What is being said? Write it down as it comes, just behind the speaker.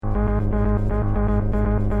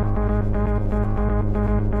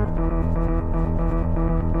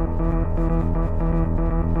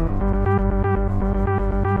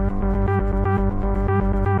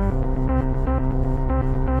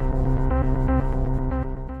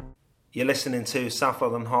You're listening to South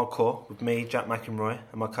London Hardcore with me, Jack McEnroy,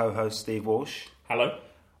 and my co-host Steve Walsh. Hello.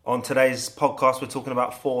 On today's podcast, we're talking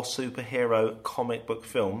about 4 superhero comic book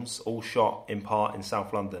films, all shot in part in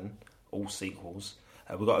South London, all sequels.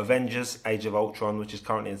 We've got Avengers: Age of Ultron, which is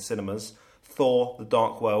currently in cinemas, Thor: The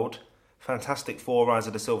Dark World, Fantastic Four: Rise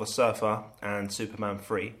of the Silver Surfer, and Superman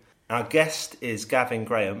 3. Our guest is Gavin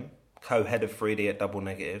Graham, co-head of 3D at Double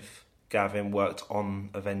Negative. Gavin worked on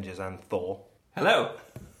Avengers and Thor. Hello.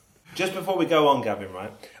 Just before we go on, Gavin,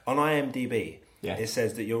 right? On IMDb, Yeah. It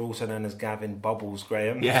says that you're also known as Gavin Bubbles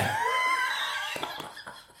Graham. Yeah.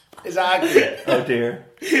 Is that accurate? Oh dear.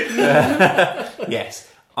 Yes.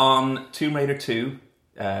 On Tomb Raider 2,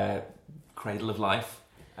 Cradle of Life,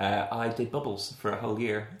 I did Bubbles for a whole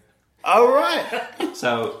year. Oh, right.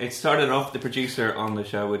 So it started off, the producer on the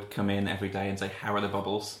show would come in every day and say, how are the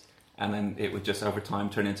bubbles? And then it would just over time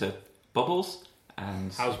turn into Bubbles.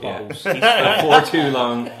 And How's Bubbles? For too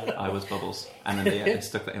long, I was Bubbles. And then they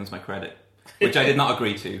stuck that in as my credit, which I did not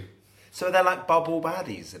agree to. So they're like bubble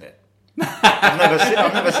baddies, in it?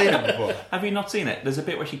 I've never seen it before. Have you not seen it? There's a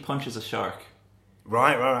bit where she punches a shark.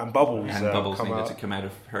 Right, and bubbles And bubbles come needed out. to come out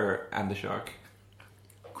of her and the shark.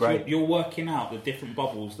 Great. So you're working out the different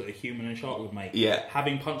bubbles that a human and shark would make. Yeah.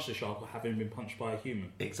 Having punched a shark or having been punched by a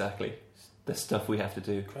human. Exactly. The stuff we have to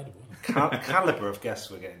do. Incredible. Calibre of guests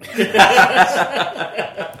we're getting.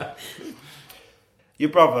 Your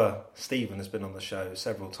brother, Stephen, has been on the show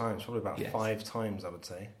several times, probably about 5 times, I would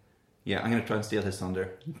say. Yeah, I'm going to try and steal his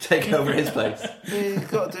thunder. Take over his place. You've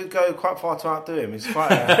got to go quite far to outdo him. He's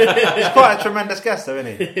quite a tremendous guest, though,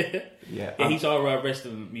 isn't he? Yeah, Yeah, he's our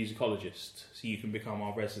resident musicologist, so you can become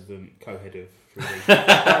our resident co-head of 3D.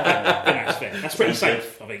 I think that's fair. That's pretty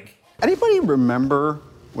safe, I think. Anybody remember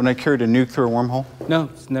when I carried a nuke through a wormhole? No,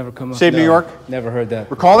 it's never come up. Save New York? Never heard that.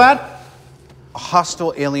 Recall that? A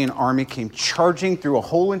hostile alien army came charging through a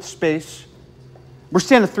hole in space. We're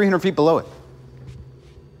standing 300 feet below it.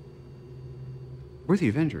 We're the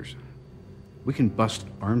Avengers. We can bust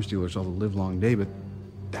arms dealers all the live long day, but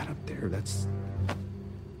that up there, that's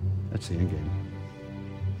the end game.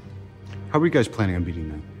 How are you guys planning on beating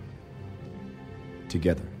that?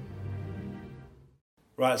 Together.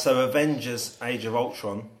 Right, so Avengers: Age of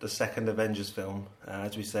Ultron, the second Avengers film,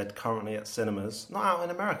 as we said, currently at cinemas. Not out in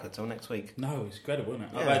America till next week. No, it's incredible, isn't it?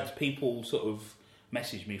 Yeah. I've had people sort of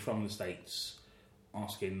message me from the States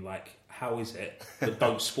asking, like, how is it? But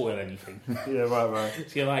don't spoil anything. Yeah, right.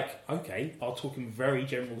 So you're like, okay, I'll talk in very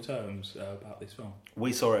general terms about this film.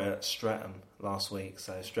 We saw it at Streatham last week,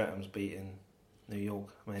 so Streatham's beating New York.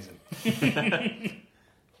 Amazing. Do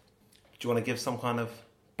you want to give some kind of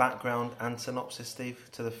background and synopsis, Steve,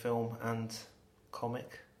 to the film and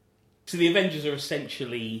comic? So the Avengers are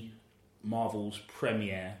essentially Marvel's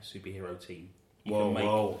premier superhero team.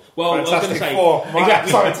 Whoa. Well, Fantastic I was going to say Four. Right,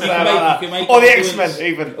 exactly. sorry to say about that. Or the X-Men,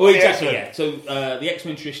 even. Oh, Or the exactly. X-Men. Yeah. So the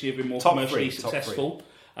X-Men traditionally have been more Top commercially three, top successful,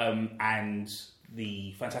 and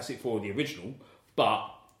the Fantastic Four are the original. But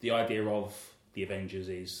the idea of the Avengers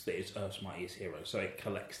is that it's Earth's mightiest heroes, so it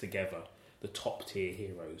collects together the top tier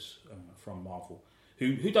heroes from Marvel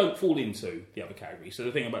who don't fall into the other categories. So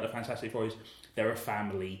the thing about the Fantastic Four is they're a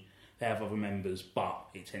family, they have other members, but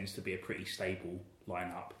it tends to be a pretty stable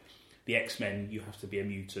lineup. The X-Men, you have to be a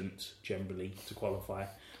mutant, generally, to qualify.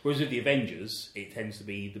 Whereas with the Avengers, it tends to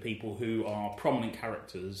be the people who are prominent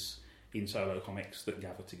characters in solo comics that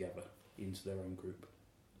gather together into their own group.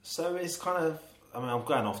 So it's kind of... I mean, I'm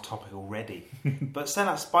going off topic already. But say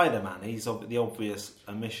that Spider-Man, he's the obvious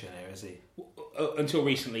omission here, is he? Until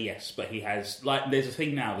recently, yes. But he has... there's a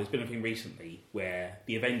thing now, there's been a thing recently where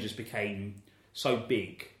the Avengers became so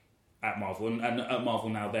big at Marvel. And at Marvel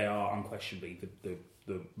now, they are unquestionably the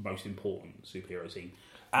most important superhero team.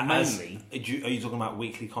 Mainly, are you talking about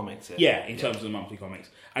weekly comics here? Yeah, in terms of the monthly comics.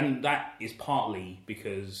 And that is partly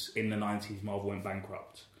because in the 90s Marvel went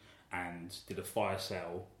bankrupt and did a fire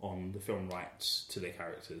sale on the film rights to their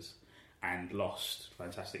characters and lost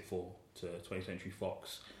Fantastic Four to 20th Century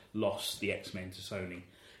Fox, lost the X-Men to Sony.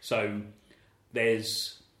 So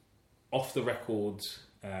there's off-the-record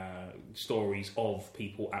stories of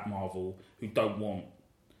people at Marvel who don't want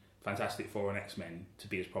Fantastic Four and X-Men to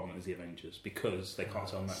be as prominent as the Avengers because they can't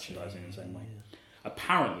sell merchandise in the same way. Yeah.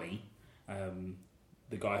 Apparently,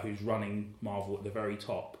 the guy who's running Marvel at the very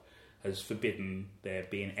top has forbidden there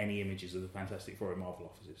being any images of the Fantastic Four at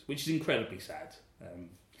Marvel offices, which is incredibly sad.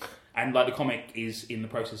 And the comic is in the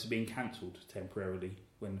process of being cancelled temporarily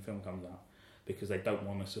when the film comes out because they don't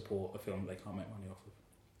want to support a film that they can't make money off of.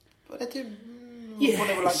 But they do... Yeah.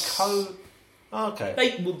 They were like okay.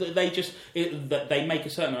 They make a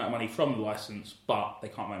certain amount of money from the license, but they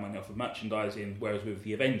can't make money off of merchandising. Whereas with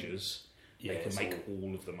the Avengers, Yeah, they can it's make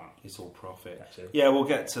all of the money. It's all profit. That's it. Yeah, we'll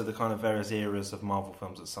get to the kind of various eras of Marvel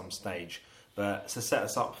films at some stage. But to set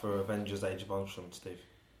us up for Avengers Age of Ultron, Steve.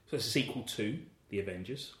 So it's a sequel to The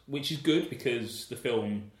Avengers, which is good because the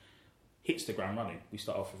film hits the ground running. We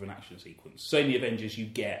start off with an action sequence. So in The Avengers, you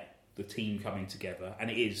get the team coming together, and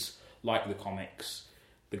it is, like the comics,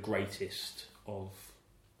 the greatest of...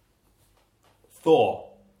 Thor,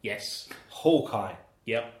 Yes. Hawkeye,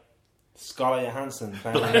 Yep. Scarlett Johansson,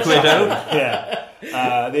 Black Widow.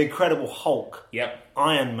 yeah, the Incredible Hulk, Yep.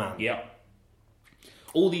 Iron Man. Yep.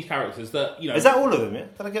 All these characters that, you know... Is that all of them? Yeah,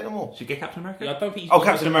 did I get them all? Did you get Captain America? I don't think he's Oh, got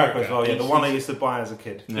Captain America as well. Yeah, the He's- one I used to buy as a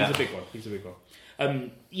kid. He's Yeah. a big one. He's a big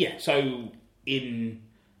one. So in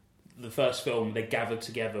the first film, they're gathered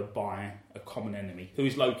together by a common enemy, who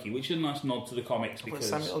is Loki, which is a nice nod to the comics Where's because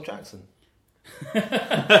Samuel L. Jackson? he's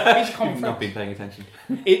a common You've not friend. been paying attention.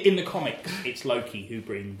 In the comics, it's Loki who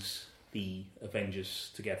brings the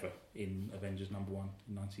Avengers together in Avengers #1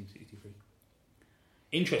 in 1963.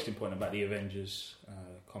 Interesting point about the Avengers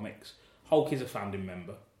comics. Hulk is a founding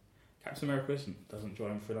member. Captain America doesn't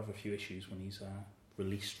join for another few issues when he's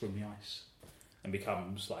released from the ice and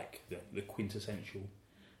becomes like the quintessential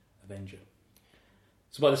Avenger.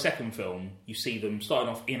 So by the second film, you see them starting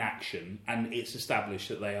off in action, and it's established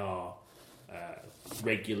that they are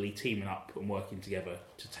regularly teaming up and working together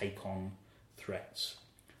to take on threats.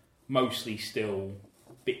 Mostly still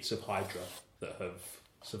bits of Hydra that have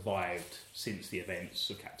survived since the events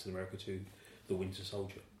of Captain America 2, The Winter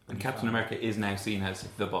Soldier. And Captain America is now seen as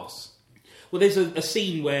the boss. Well, there's a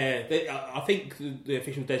scene where I think the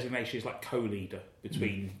official designation is like co-leader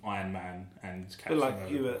between Iron Man and A bit Captain like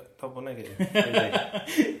America. you at Double Negative.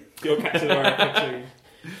 Really. You're Captain America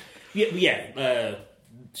 2.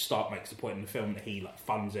 Stark makes the point in the film that he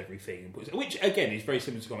funds everything, which again is very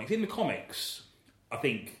similar to comics. In the comics, I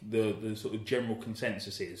think the sort of general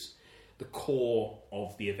consensus is the core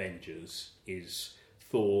of the Avengers is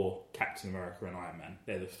Thor, Captain America, and Iron Man.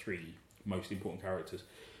 They're the three most important characters.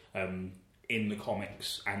 In the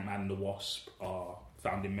comics, Ant-Man and the Wasp are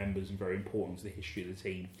founding members and very important to the history of the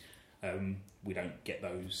team. We don't get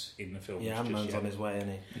those in the films. Yeah, Ant-Man's on his way, isn't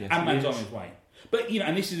he? Yes, Ant-Man's he on is. his way. But,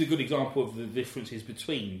 and this is a good example of the differences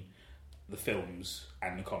between the films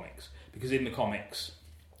and the comics. Because in the comics,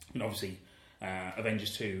 and obviously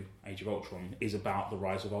Avengers 2, Age of Ultron, is about the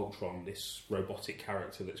rise of Ultron, this robotic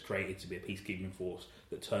character that's created to be a peacekeeping force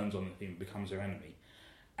that turns on the thing and becomes their enemy.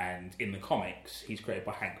 And in the comics, he's created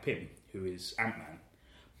by Hank Pym, who is Ant-Man.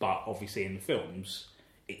 But obviously in the films,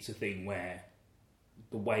 it's a thing where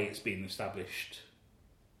the way it's been established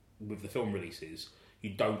with the film releases, you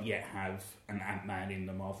don't yet have an Ant-Man in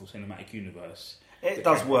the Marvel Cinematic Universe. It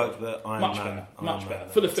does work that Iron Much Man... better, Iron much Man, better.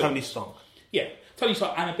 For the Tony film. Stark. Yeah, Tony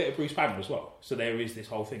Stark and a bit of Bruce Banner as well. So there is this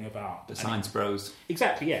whole thing about... The science bros.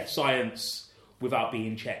 Exactly, yeah. Science, without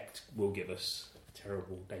being checked, will give us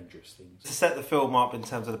terrible, dangerous things. To set the film up in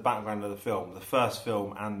terms of the background of the film, the first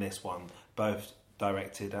film and this one, both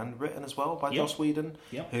directed and written as well by Yep. Joss Whedon,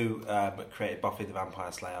 Yep. who created Buffy the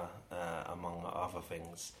Vampire Slayer, among other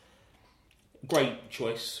things. Great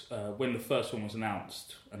choice. When the first one was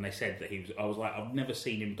announced and they said that I was like, I've never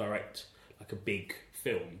seen him direct like a big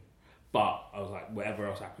film, but I was like, whatever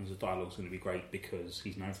else happens, the dialogue's going to be great because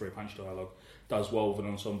he's known for a punch dialogue, does well with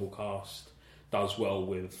an ensemble cast, does well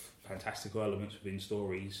with fantastical elements within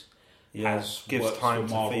stories. Yeah, Has gives worked time for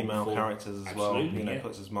to Marvel female before. characters as well. Absolutely, yeah.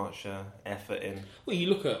 Puts as much effort in. Well, you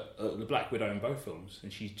look at the Black Widow in both films,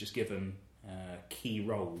 and she's just given key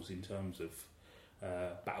roles in terms of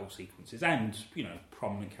battle sequences and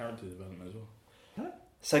prominent character development as well.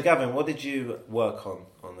 So, Gavin, what did you work on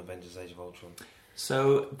Avengers Age of Ultron?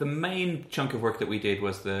 So the main chunk of work that we did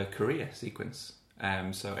was the Korea sequence.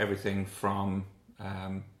 So everything from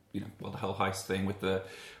the whole heist thing with the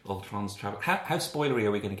Ultron's travel. How spoilery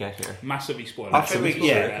are we going to get here? Massively spoiler. I think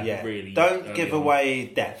Really. Don't give on. away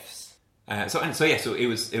deaths. So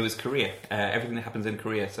it was Korea. Everything that happens in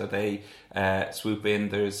Korea. So they swoop in.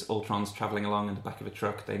 There's Ultrons traveling along in the back of a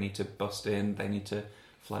truck. They need to bust in. They need to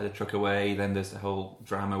fly the truck away. Then there's the whole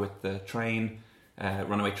drama with the train,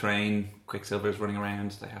 runaway train. Quicksilver's running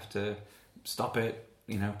around. They have to stop it.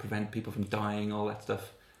 Prevent people from dying. All that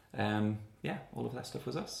stuff. All of that stuff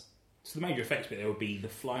was us. So the major effects bit there would be the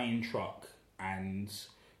flying truck and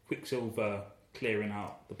Quicksilver clearing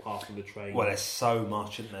out the path of the train. Well, there's so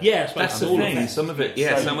much in there. Yeah, I suppose That's the all of thing. it. Some of it,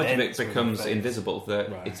 So so much of it immense with becomes effects. invisible that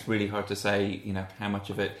Right. it's really hard to say. How much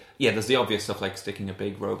of it. Yeah, there's the obvious stuff like sticking a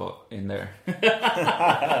big robot in there. That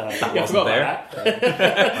Yeah, I wasn't forgot there. about that.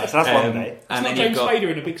 Right, so that's one day. It's And not then James you've got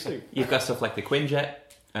Spader in a big suit. stuff like the Quinjet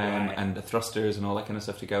Right. and the thrusters and all that kind of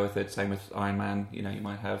stuff to go with it. Same with Iron Man. You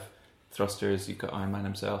might have thrusters. You've got Iron Man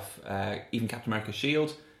himself, even Captain America's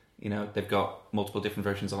shield. You know, they've got multiple different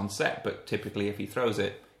versions on set, but typically if he throws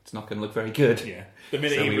it, it's not going to look very good. Yeah, the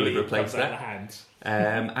minute So he we would really replace comes out that. of the hands.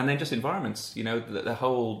 And then just environments. You know, the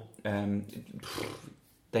whole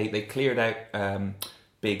they cleared out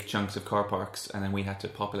big chunks of car parks, and then we had to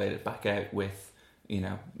populate it back out with, you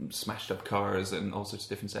know, smashed up cars and all sorts of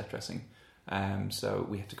different set dressing. So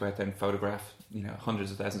we had to go out there and photograph, you know,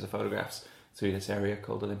 hundreds of thousands of photographs through this area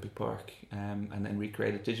called Olympic Park, and then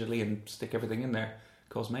recreate it digitally and stick everything in there.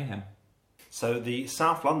 Cause mayhem. So the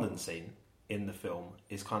South London scene in the film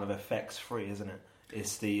is kind of effects free, isn't it?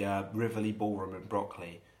 It's the Rivoli Ballroom in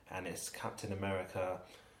Brockley, and it's Captain America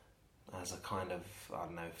as a kind of, I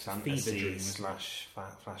don't know, fantasy dream,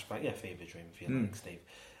 flashback. Yeah, fever dream, if you like, Steve.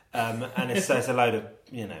 And it says a load of,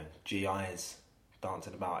 you know, GIs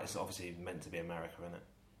dancing about. It's obviously meant to be America, isn't it?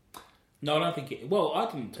 No, I don't think it... Well, I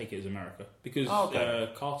didn't take it as America because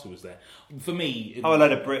Carter was there. For me... A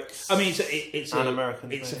load of Brits. I mean, it's and a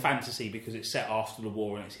Americans. It's a fantasy because it's set after the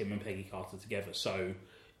war and it's him and Peggy Carter together. So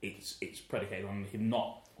it's predicated on him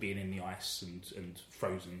not being in the ice and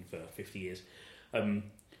frozen for 50 years.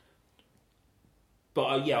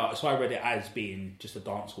 But so I read it as being just a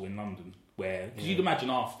dance hall in London where... Because you'd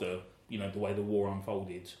imagine after, you know, the way the war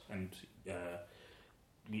unfolded and...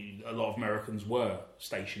 a lot of Americans were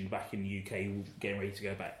stationed back in the UK getting ready to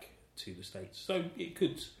go back to the States. So it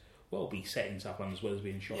could well be set in South London as well as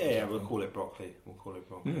being shot in South We'll London. call it Brockley.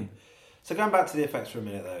 So going back to the effects for a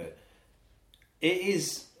minute, though, it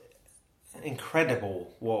is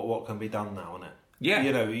incredible what can be done now, isn't it? Yeah.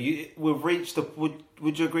 You know, we've reached the...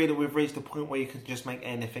 Would you agree that we've reached a point where you can just make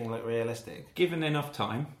anything look realistic? Given enough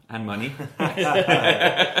time and money.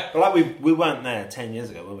 Like we weren't there 10 years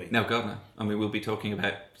ago, were we? No, God, no. I mean, we'll be talking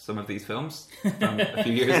about some of these films from a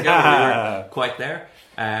few years ago. We were quite there.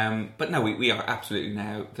 But no, we are absolutely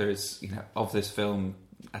now. There's, you know, of this film,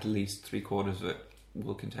 at least 3/4 of it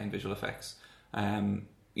will contain visual effects.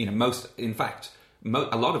 You know,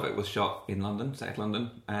 a lot of it was shot in London, South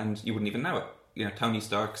London, and you wouldn't even know it. You know, Tony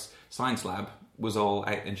Stark's science lab was all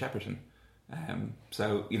out in Shepperton.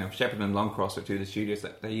 So, you know, Shepperton and Longcross are two of the studios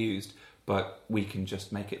that they used, but we can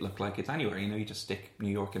just make it look like it's anywhere. You know, you just stick New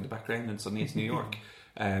York in the background and suddenly it's New York.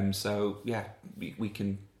 So, yeah, we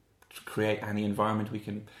can create any environment. We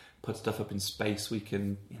can put stuff up in space. We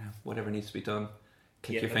can, you know, whatever needs to be done.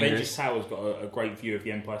 Click your fingers. Avengers Tower's got a great view of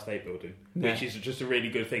the Empire State Building, which is just a really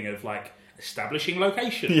good thing of, like, establishing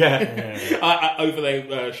location. Yeah. Over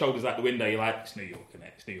their shoulders out the window, you're like, it's New York, isn't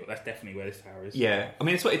it? It's New York. That's definitely where this tower is. Yeah. I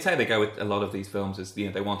mean, it's how they go with a lot of these films is, you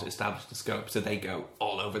know, they want to establish the scope, so they go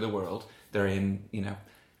all over the world. They're in, you know,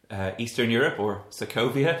 Eastern Europe or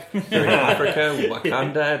Sokovia. They're in Africa,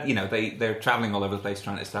 Wakanda. You know, they're travelling all over the place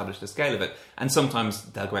trying to establish the scale of it. And sometimes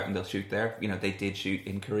they'll go out and they'll shoot there. You know, they did shoot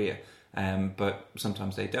in Korea. But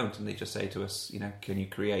sometimes they don't, and they just say to us, you know, can you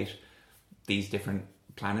create these different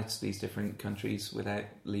planets, these different countries without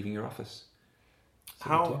leaving your office?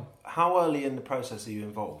 So how early in the process are you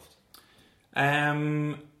involved?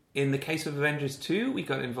 In the case of Avengers 2, we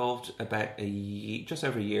got involved about just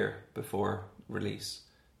over a year before release.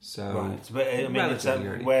 So, right. But I mean, it's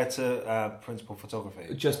where to principal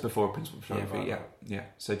photography? Just before principal photography, right. Yeah.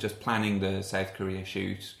 So just planning the South Korea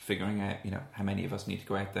shoot, figuring out, you know, how many of us need to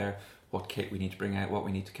go out there, what kit we need to bring out, what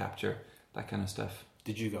we need to capture, that kind of stuff.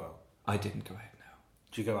 Did you go out? I didn't go out, no.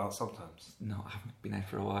 Do you go out sometimes? No, I haven't been out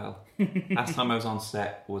for a while. Last time I was on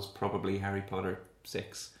set was probably Harry Potter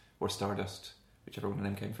 6 or Stardust, whichever one of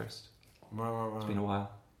them came first. Right. It's been a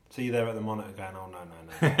while. So you're there at the monitor going, oh, no.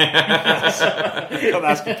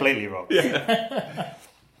 That's completely wrong. Yeah.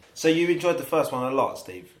 So you enjoyed the first one a lot,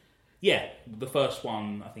 Steve? Yeah, the first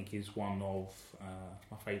one I think is one of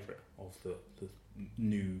my favourite of the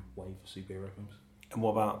new wave of superhero films. And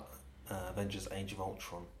what about Avengers Age of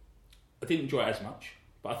Ultron? I didn't enjoy it as much,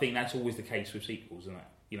 but I think that's always the case with sequels, isn't it?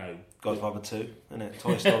 You know, Godfather 2, isn't it?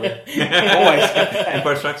 Toy Story. Always.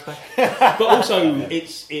 Empire Strikes Back. But also,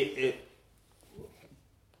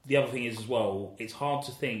 the other thing is as well, it's hard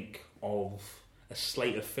to think of a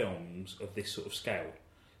slate of films of this sort of scale.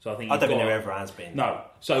 So I think I don't think there ever has been. No.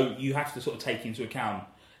 So you have to sort of take into account,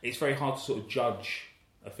 it's very hard to sort of judge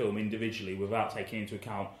a film individually without taking into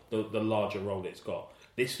account the larger role it's got.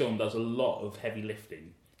 This film does a lot of heavy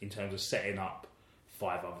lifting in terms of setting up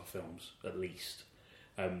 5 other films, at least.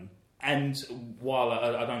 And while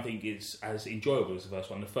I don't think it's as enjoyable as the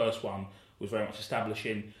first one was very much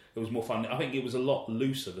establishing. It was more fun. I think it was a lot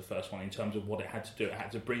looser, the first one, in terms of what it had to do. It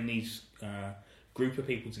had to bring these group of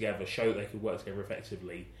people together, show that they could work together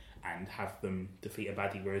effectively, and have them defeat a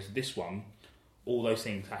baddie. Whereas this one, all those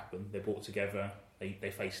things happen. They're brought together.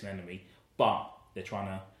 They face an enemy, but they're trying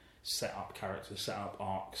to set up characters, set up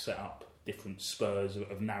arcs, set up different spurs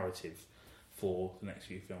of narrative for the next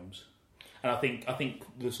few films. And I think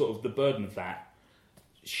the sort of the burden of that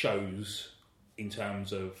shows in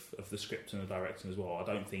terms of the script and the directing as well. I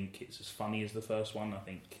don't think it's as funny as the first one. I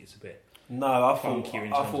think it's a bit funkier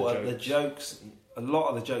in terms of the jokes. A lot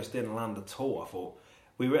of the jokes didn't land at all. I thought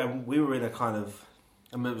we were in a kind of.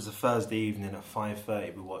 I mean, it was a Thursday evening at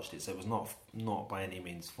 5:30. We watched it, so it was not by any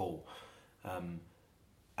means full,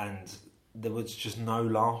 and there was just no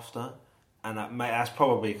laughter. And that's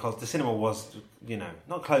probably because the cinema was,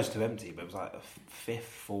 not close to empty, but it was like a fifth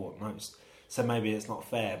full at most. So maybe it's not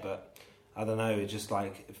fair, but I don't know. Just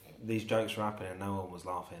like if these jokes were happening and no one was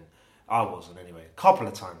laughing. I wasn't anyway. A couple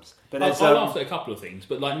of times, but I laughed at a couple of things,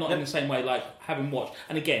 but like not in the same way. Like having watched,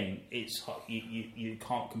 and again, it's you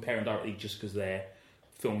can't compare them directly just because they're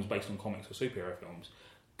films based on comics or superhero films.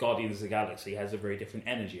 Guardians of the Galaxy has a very different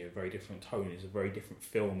energy, a very different tone. It's a very different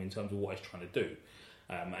film in terms of what it's trying to do,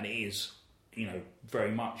 and it is.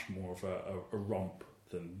 Very much more of a romp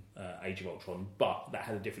than Age of Ultron, but that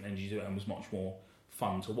had a different energy to it and was much more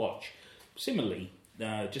fun to watch. Similarly,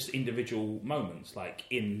 just individual moments, like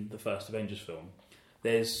in the first Avengers film,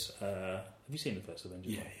 there's... have you seen the first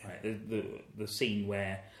Avengers film? Yeah. Right? The scene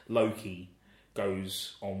where Loki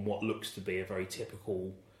goes on what looks to be a very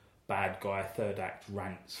typical bad guy third act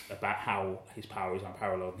rant about how his power is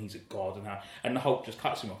unparalleled and he's a god and the Hulk just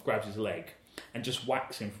cuts him off, grabs his leg and just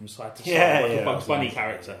whacks him from side to side like a Bugs Bunny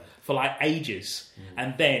character for like ages.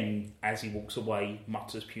 And then, as he walks away,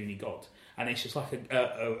 mutters "puny god." And it's just like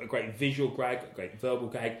a great visual gag, a great verbal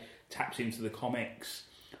gag, taps into the comics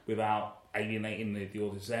without alienating the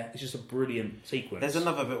audience there. It's just a brilliant sequence. There's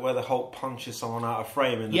another bit where the Hulk punches someone out of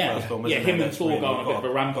frame in the first film, isn't him there? and Thor go on a bit of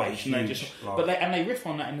a rampage. And they riff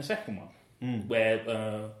on that in the second one,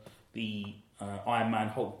 where the Iron Man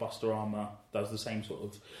Hulkbuster armor does the same sort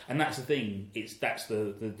of, and that's the thing. That's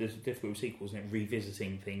the difficulty with sequels, isn't it?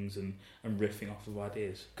 Revisiting things and riffing off of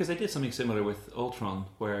ideas. Because they did something similar with Ultron,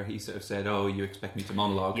 where he sort of said, "Oh, you expect me to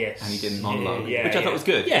monologue," and he didn't monologue, which I thought was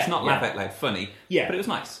good. It's not laugh out loud funny, but it was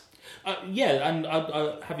nice. And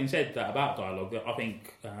having said that about dialogue, I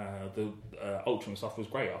think the Ultron stuff was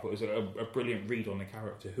great. I thought it was a brilliant read on the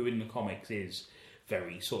character, who in the comics is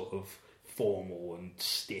very sort of formal and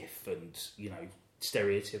stiff and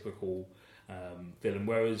stereotypical villain,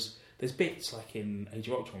 whereas there's bits like in Age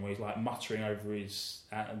of Ultron where he's like muttering over his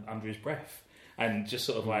under his breath and just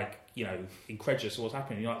sort of like incredulous of what's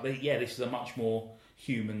happening. You're like, this is a much more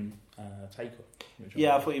human take on it.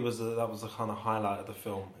 I thought that was the kind of highlight of the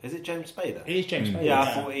film. Is it James Spader? It is James Spader. Yeah,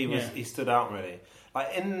 I thought he stood out really.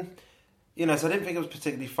 Like so I didn't think it was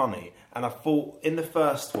particularly funny, and I thought in the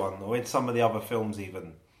first one or in some of the other films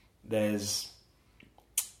even there's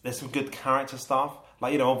some good character stuff.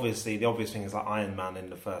 Like, obviously the obvious thing is like Iron Man in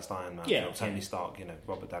the first Iron Man film, Tony Stark,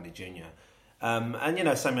 Robert Downey Jr.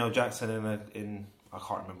 And Samuel Jackson in I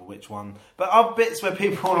can't remember which one, but are bits where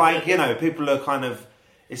people like people are kind of,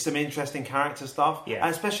 it's some interesting character stuff, and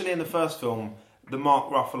especially in the first film, the Mark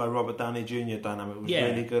Ruffalo Robert Downey Jr. dynamic was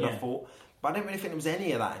really good. I thought, but I didn't really think there was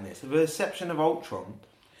any of that in this. With the exception of Ultron,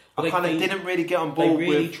 I kind of didn't really get on board. They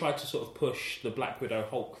really tried to sort of push the Black Widow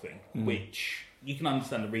Hulk thing, which you can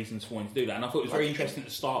understand the reasons for wanting to do that. And I thought it was very interesting to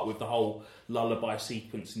start with the whole lullaby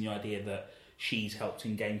sequence and the idea that she's helped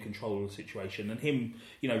him gain control of the situation, and him,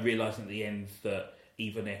 realising at the end that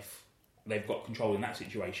even if they've got control in that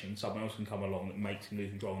situation, someone else can come along that makes him lose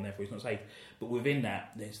control and therefore he's not safe. But within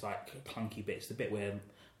that, there's like clunky bits. The bit where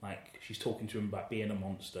like she's talking to him about being a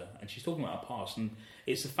monster and she's talking about her past, and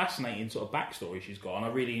it's a fascinating sort of backstory she's got. And I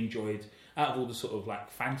really enjoyed, out of all the sort of like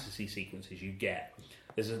fantasy sequences you get,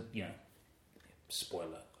 there's a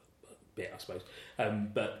spoiler bit I suppose,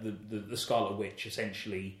 but the Scarlet Witch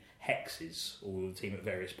essentially hexes all the team at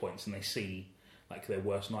various points, and they see like their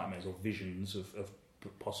worst nightmares or visions of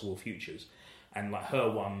possible futures, and like her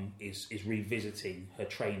one is revisiting her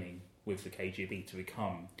training with the KGB to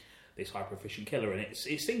become this hyper efficient killer, and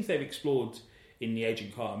it's things they've explored in the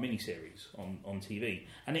Agent Carter miniseries on TV,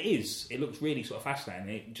 and it looks really sort of fascinating.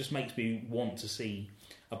 It just makes me want to see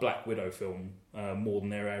a Black Widow film more than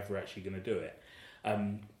they're ever actually going to do it.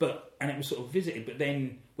 And it was sort of visited, but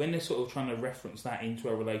then when they're sort of trying to reference that into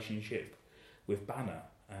a relationship with Banner,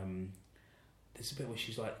 there's a bit where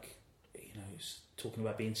she's like, talking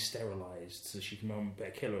about being sterilised so she can become a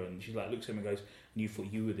better killer, and she like looks at him and goes, "And you thought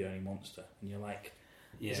you were the only monster," and you're like,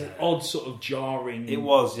 it's an odd sort of jarring. It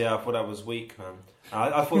was, I thought that was weak, man.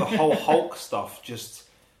 I thought the whole Hulk stuff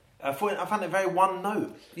I found it very one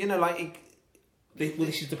note.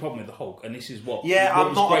 this is the problem with the Hulk, and this is what. Yeah, what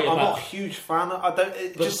I'm was great not about- a huge fan.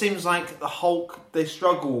 It just seems like the Hulk. They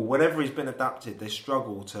struggle whenever he's been adapted. They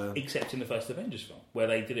struggle to. Except in the first Avengers film, where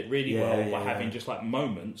they did it really Yeah, well yeah, by having yeah. just like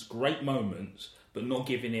moments, great moments, but not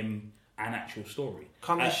giving him an actual story.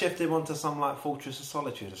 Can't they shift him onto some like Fortress of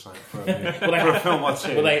Solitude or something for a, Well, they for a film or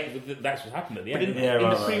two? Well, that's what happened at the But end. in, Yeah, in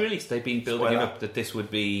right, the pre-release, they've been building Spoiler. it up that this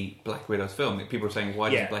would be Black Widow's film. People were saying, why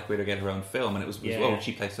Yeah. doesn't Black Widow get her own film? And it was, Yeah, well, yeah.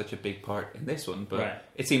 she plays such a big part in this one. But Right.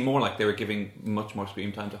 it seemed more like they were giving much more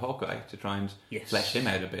screen time to Hawkeye to try and Yes. flesh him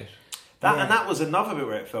out a bit. And that was another bit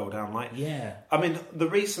where it fell down. Like, Yeah. I mean, the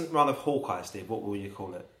recent run of Hawkeye, Steve. What will you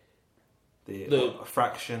call it? The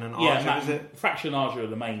Fraction and Archer, is it? Fraction and Archer are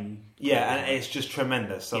the main. Yeah, and it's just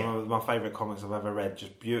tremendous. Some of my favourite comics I've ever read.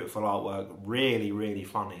 Just beautiful artwork, really, really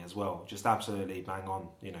funny as well. Just absolutely bang on.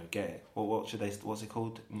 Get it. What's it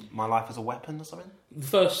called? My Life as a Weapon or something? The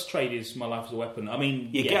first trade is My Life as a Weapon. I mean,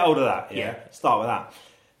 Yeah, get hold of that. Yeah. Start with that.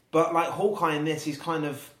 But like Hawkeye in this, he's kind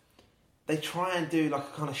of. They try and do like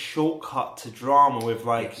a kind of shortcut to drama with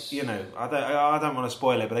like Yes. I don't want to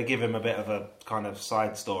spoil it, but they give him a bit of a kind of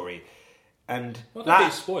side story, and Well, that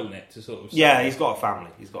bit's spoiling it to sort of. yeah, he's got a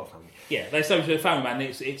family. Yeah, they establish a family man.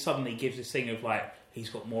 It suddenly gives this thing of like he's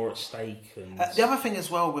got more at stake. And The other thing as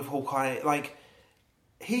well with Hawkeye, like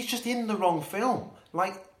he's just in the wrong film.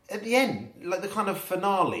 Like at the end, like the kind of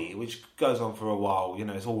finale, which goes on for a while.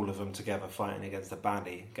 It's all of them together fighting against the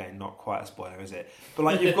baddie. Again, not quite a spoiler, is it? But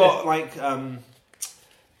like you've got like the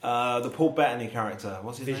Paul Bettany character.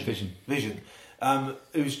 What's his name? Vision.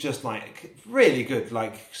 Who's just like really good,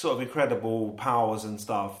 like sort of incredible powers and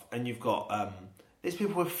stuff. And you've got these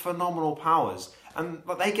people with phenomenal powers, and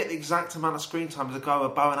like they get the exact amount of screen time as a guy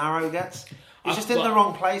with a bow and arrow gets. He's just in the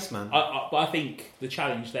wrong place, man. But I think the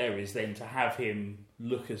challenge there is then to have him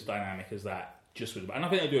look as dynamic as that. Just with, and I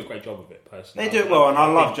think they do a great job of it personally. They do it well, and I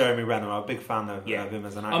love Jeremy Renner. I'm a big fan of him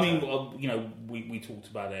as an actor. I mean, we talked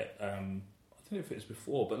about it. I don't know if it was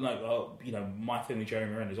before, but no, my thing with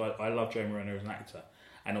Jeremy Renner is I love Jeremy Renner as an actor,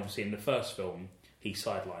 and obviously in the first film he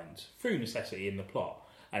sidelined through necessity in the plot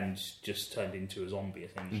and just turned into a zombie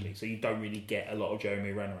essentially. So you don't really get a lot of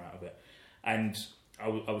Jeremy Renner out of it. And I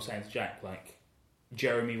was saying to Jack, like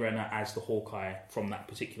Jeremy Renner as the Hawkeye from that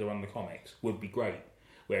particular run of the comics would be great.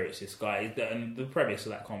 Where it's this guy, and the premise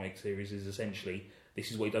of that comic series is essentially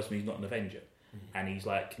this is what he does when he's not an Avenger, and he's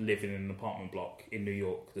like living in an apartment block in New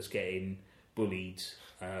York that's getting bullied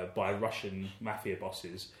by Russian mafia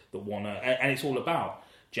bosses that want to, and it's all about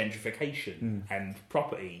gentrification and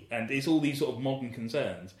property, and it's all these sort of modern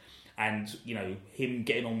concerns, and him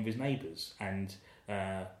getting on with his neighbours and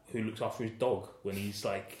who looks after his dog when he's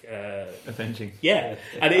like Avenging. Yeah,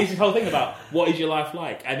 and it is this whole thing about what is your life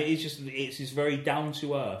like, and it's just very down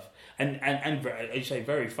to earth and as you say,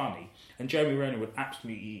 very funny. And Jeremy Renner would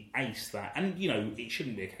absolutely ace that. And it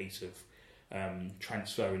shouldn't be a case of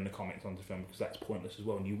transferring the comics onto film because that's pointless as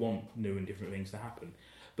well. And you want new and different things to happen.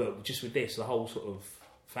 But just with this, the whole sort of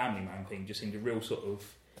family man thing just seemed a real sort of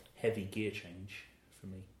heavy gear change for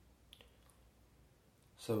me.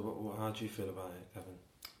 So, how do you feel about it,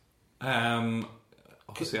 Kevin?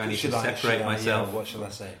 Obviously, I need to separate myself. Yeah, what shall I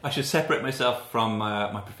say? I should separate myself from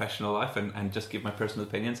my professional life and just give my personal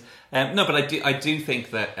opinions. No, but I do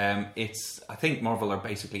think that I think Marvel are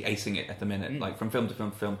basically acing it at the minute. Like from film to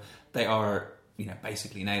film to film, they are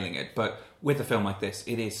basically nailing it. But with a film like this,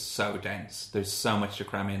 it is so dense. There's so much to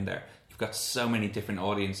cram in there. You've got so many different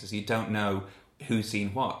audiences. You don't know who's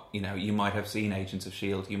seen what. You might have seen Agents of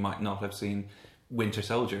S.H.I.E.L.D. You might not have seen Winter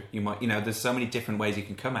Soldier. You might, there's so many different ways you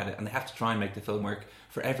can come at it, and they have to try and make the film work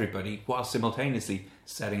for everybody while simultaneously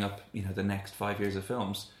setting up, the next 5 years of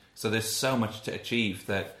films. So there's so much to achieve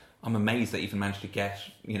that I'm amazed that you can manage to get,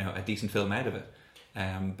 a decent film out of it.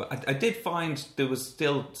 But I did find there was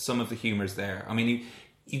still some of the humours there. I mean,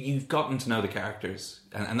 you've gotten to know the characters,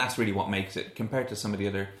 and that's really what makes it compared to some of the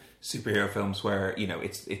other superhero films where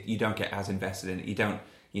you don't get as invested in it. You don't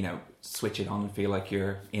switch it on and feel like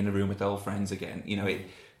you're in a room with old friends again.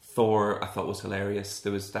 Thor, I thought was hilarious.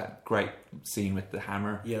 There was that great scene with the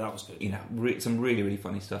hammer. Yeah, that was good. Some really, really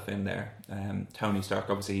funny stuff in there. Tony Stark,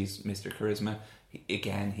 obviously, he's Mr. Charisma.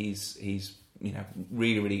 He's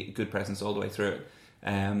really, really good presence all the way through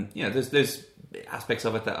it. There's aspects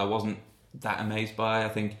of it that I wasn't that amazed by. I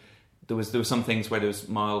think there was some things where there was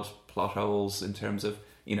mild plot holes in terms of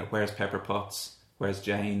where's Pepper Potts. Whereas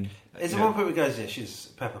Jane... Is there one point where goes, she's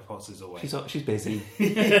Pepper Potts is away. She's busy.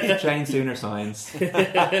 Jane's doing her science. And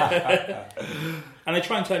they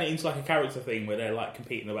try and turn it into like a character thing where they're like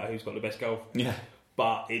competing about who's got the best golf. Yeah.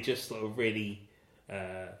 But it just sort of really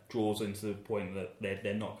draws into the point that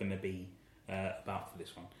they're not going to be about for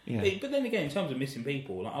this one. Yeah. But then again, in terms of missing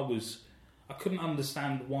people, like I I couldn't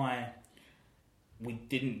understand why we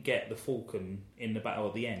didn't get the Falcon in the battle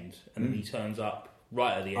at the end, and then he turns up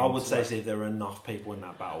right at the end. I would say if there are enough people in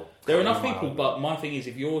that battle. There are enough people, but my thing is,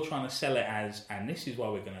 if you're trying to sell it as, and this is why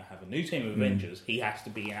we're going to have a new team of Avengers, he has to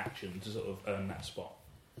be in action to sort of earn that spot.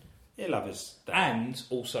 He'll have his day. And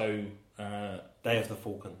also... Day of the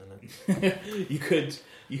Falcon, isn't it?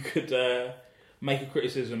 you could make a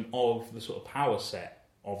criticism of the sort of power set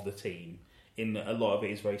of the team, in that a lot of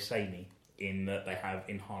it is very samey, in that they have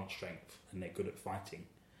enhanced strength and they're good at fighting.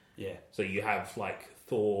 Yeah. So you have like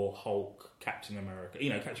Thor, Hulk, Captain America.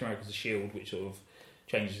 You know, Captain America's a shield, which sort of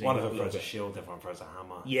changes things. One of them throws a shield, everyone throws a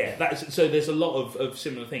hammer. Yeah, so there's a lot of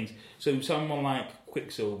similar things. So someone like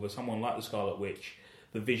Quicksilver, someone like the Scarlet Witch,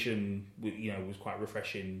 the Vision, you know, was quite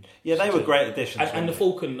refreshing. Yeah, they were great additions. And the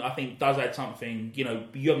Falcon, I think, does add something. You know,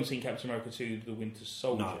 you haven't seen Captain America 2, The Winter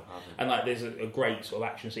Soldier. No, I haven't. And like, there's a great sort of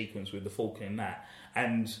action sequence with the Falcon in that.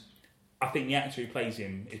 And I think the actor who plays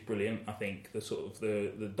him is brilliant. I think the sort of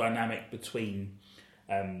the dynamic between,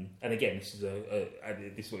 and again, this is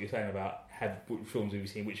this is what you're saying about which films have you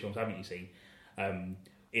seen, which films haven't you seen?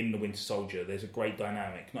 In The Winter Soldier, there's a great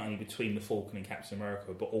dynamic, not only between the Falcon and Captain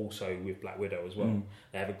America, but also with Black Widow as well.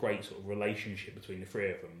 They have a great sort of relationship between the three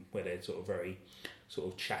of them, where they're sort of very sort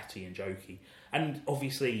of chatty and jokey. And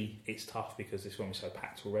obviously, it's tough because this film is so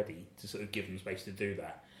packed already to sort of give them space to do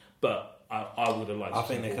that. But I would have liked. I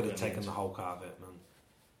think they could have taken the Hulk out of it, man.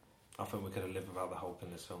 I think we could have lived without the Hulk in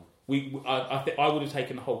this film. I would have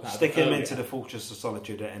taken the Hulk out. Stick him into the Fortress of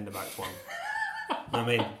Solitude at end of Act 1. I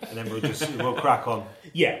mean, and then we'll crack on.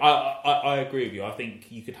 Yeah, I agree with you. I think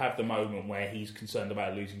you could have the moment where he's concerned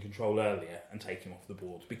about losing control earlier and take him off the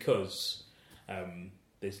board, because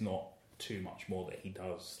there's not too much more that he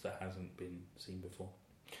does that hasn't been seen before.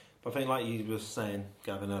 But I think, like you were saying,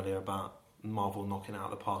 Gavin, earlier about Marvel knocking it out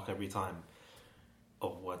of the park every time,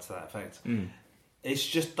 or words to that effect. It's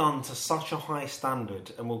just done to such a high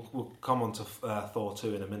standard, and we'll come on to Thor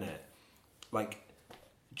 2 in a minute. Like,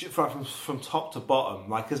 from top to bottom,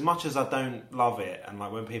 like, as much as I don't love it, and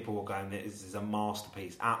like when people were going, this is a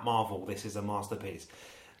masterpiece at Marvel, this is a masterpiece,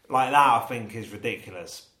 like that I think is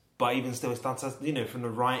ridiculous. But even still, it's done to, you know, from the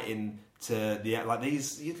writing to the, like,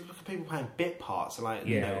 these, you look at people playing bit parts, like,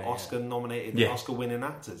 you know, Oscar nominated, Oscar winning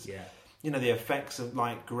actors. Yeah. You know, the effects are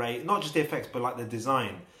like great, not just the effects, but like the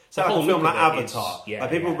design. So like a film like Avatar,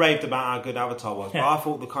 like people raved about how good Avatar was, but I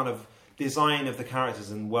thought the kind of design of the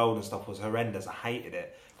characters and world and stuff was horrendous. I hated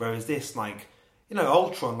it. Whereas this, like, you know,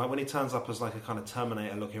 Ultron, like when he turns up as like a kind of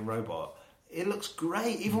Terminator-looking robot, it looks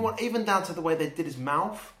great. Even down to the way they did his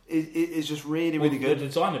mouth, it's just really, really good. The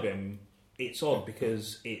design of him, it's odd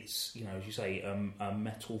because it's, you know, as you say, a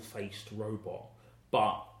metal-faced robot,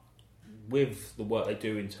 but with the work they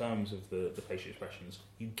do in terms of the facial expressions,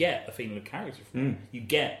 you get a feeling of character from him. You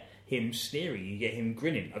get him sneering, you get him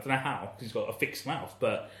grinning. I don't know how, because he's got a fixed mouth,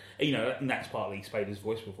 but, you know, and that's partly Spader's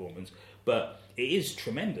voice performance. But it is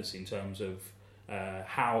tremendous in terms of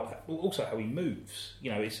how he moves.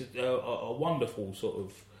 You know, it's a wonderful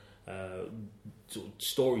sort of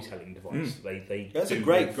storytelling device. It's a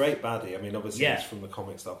great baddie. I mean, obviously it's from the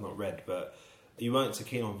comics that I've not read, but you weren't so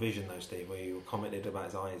keen on Vision though, Steve, where you commented about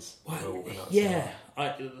his eyes. Well,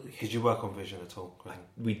 did you work on Vision at all?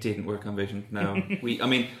 We didn't work on Vision, no.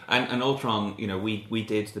 And Ultron, you know, we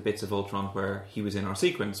did the bits of Ultron where he was in our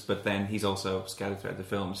sequence, but then he's also scattered throughout the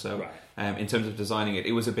film. So in terms of designing it,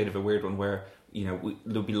 it was a bit of a weird one where, you know,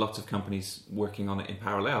 there'll be lots of companies working on it in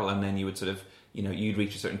parallel, and then you would sort of, you know, you'd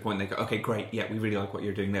reach a certain point and they go, okay, great, yeah, we really like what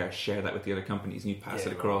you're doing there, share that with the other companies, and you'd pass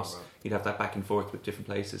it across. Right. You'd have that back and forth with different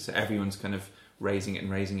places, so everyone's kind of raising it,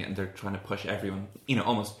 and they're trying to push everyone, you know,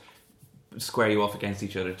 almost square you off against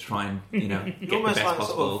each other to try and, you know, get the best like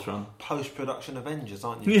possible Ultron. Post-production Avengers,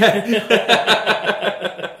 aren't you? Yeah.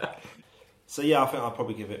 So yeah, I think I'll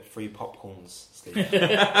probably give it 3 popcorns, Steve.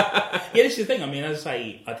 Yeah, this is the thing. I mean, as I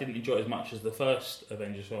say, I didn't enjoy it as much as the first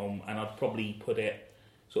Avengers film, and I'd probably put it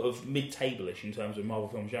sort of mid-table-ish in terms of Marvel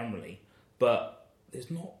films generally. But there's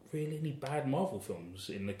not really any bad Marvel films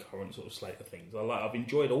in the current sort of slate of things. I've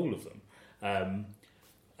enjoyed all of them,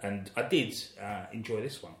 and I did enjoy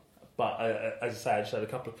this one. But as I say, I just had a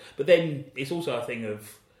couple of. But then it's also a thing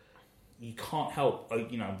of, you can't help,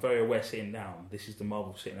 you know, I'm very aware sitting down, this is the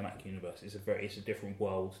Marvel Cinematic Universe. It's a different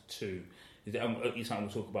world too. It's something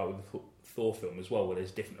we'll talk about with the Thor film as well, where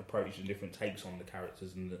there's different approaches and different takes on the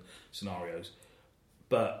characters and the scenarios.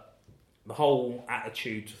 But the whole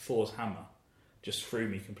attitude to Thor's hammer just threw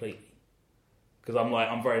me completely. Because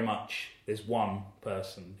I'm very much, there's one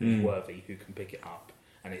person who's worthy who can pick it up,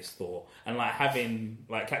 and it's Thor. And like having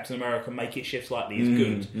like Captain America make it shift slightly is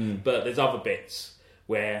good, but there's other bits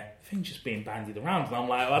where things just being bandied around, and I'm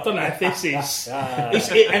like, I don't know if this is,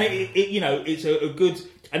 it's a good,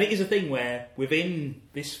 and it is a thing where within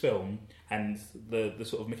this film and the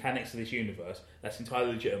sort of mechanics of this universe, that's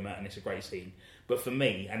entirely legitimate and it's a great scene. But for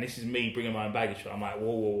me, and this is me bringing my own baggage, I'm like,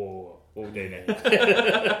 whoa, what are we doing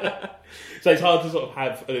here? So it's hard to sort of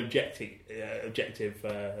have an objective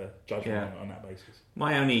judgment on that basis.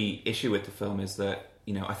 My only issue with the film is that,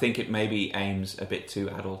 I think it maybe aims a bit too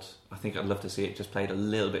adult. I think I'd love to see it just played a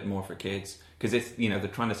little bit more for kids. Because it's, they're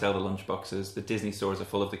trying to sell the lunchboxes, the Disney stores are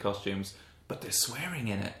full of the costumes, but there's swearing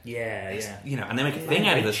in it. Yeah. And they make a thing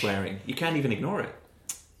out of the swearing. You can't even ignore it.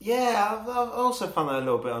 Yeah, I've also found that a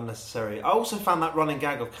little bit unnecessary. I also found that running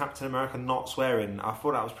gag of Captain America not swearing, I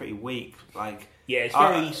thought that was pretty weak. It's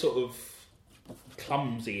very sort of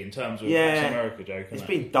clumsy in terms of Captain America joke. It's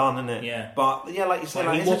been done, isn't it? Yeah. But like you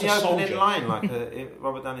said, he isn't was the a opening soldier. line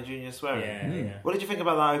Robert Downey Jr. swearing? Yeah. What did you think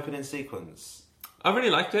about that opening sequence? I really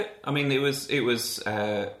liked it. I mean, it was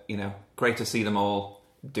great to see them all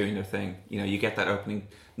doing their thing. You get that opening,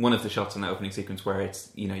 one of the shots in that opening sequence where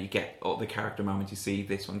it's, you get all the character moments. You see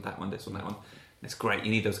this one, that one, this one, that one. It's great.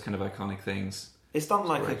 You need those kind of iconic things. It's done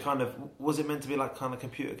like a kind of, was it meant to be like kind of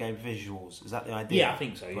computer game visuals? Is that the idea? Yeah, I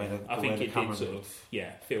think so. Yeah. I think it did sort of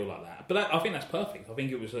feel like that. But I think that's perfect. I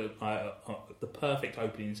think it was the perfect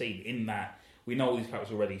opening scene in that we know all these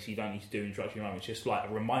characters already, so you don't need to do introductory moments. It's just like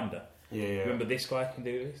a reminder. Yeah. Remember, this guy can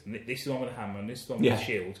do this, and this is the one with the hammer, and this is the one with the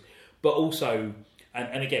shield. But also,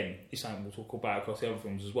 and again, it's something we'll talk about across the other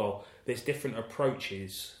films as well. There's different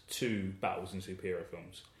approaches to battles in superhero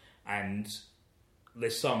films, and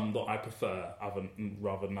there's some that I prefer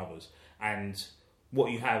rather than others. And what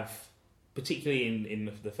you have, particularly in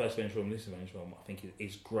the first Avengers film and this Avengers film, I think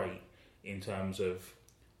is great in terms of,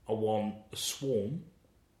 I want a swarm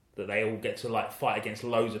that they all get to fight against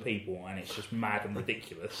loads of people, and it's just mad and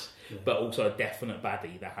ridiculous. But also a definite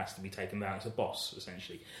baddie that has to be taken down. It's a boss,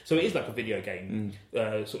 essentially. So it is like a video game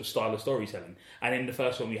sort of style of storytelling. And in the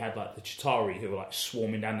first one, we had the Chitauri who were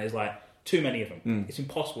swarming down. There's too many of them. It's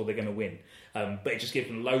impossible they're going to win. But it just gives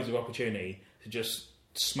them loads of opportunity to just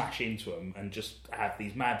smash into them and just have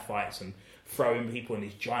these mad fights and throwing people and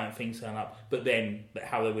these giant things turn up. But then,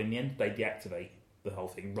 how they win in the end, they deactivate the whole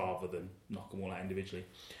thing rather than knock them all out individually.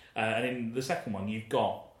 And in the second one, you've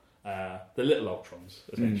got the little Ultrons,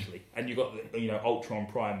 essentially. And you've got Ultron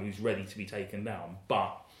Prime, who's ready to be taken down.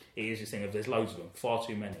 But it is this thing of there's loads of them, far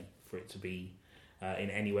too many for it to be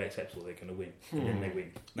in any way acceptable they're going to win. And then they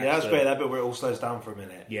win. That's great, that bit where it all slows down for a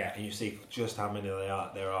minute. Yeah. And you see just how many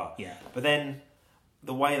there are. Yeah. But then,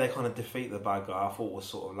 the way they kind of defeat the bad guy, I thought was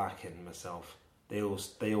sort of lacking myself. They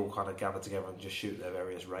all kind of gather together and just shoot their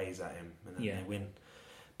various rays at him, and then they win.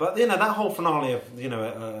 But that whole finale of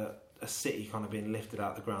a city kind of being lifted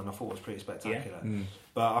out of the ground, I thought was pretty spectacular. Yeah.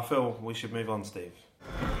 But I feel we should move on, Steve.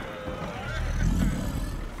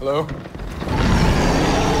 Hello.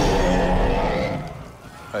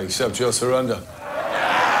 I accept your surrender.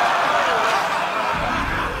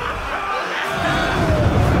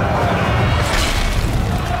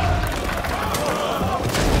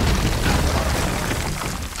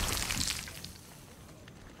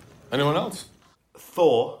 Anyone else?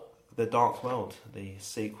 Thor, The Dark World, the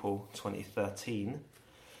sequel, 2013.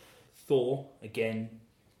 Thor, again,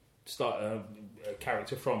 start a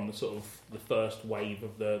character from the sort of the first wave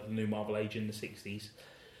of the new Marvel age in the 60s.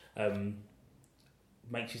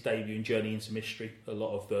 Makes his debut in Journey into Mystery. A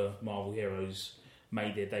lot of the Marvel heroes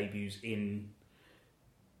made their debuts in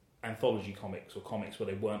anthology comics or comics where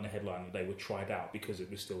they weren't the headline, they were tried out because it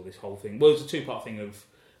was still this whole thing. Well, it was a two-part thing of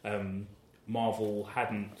Marvel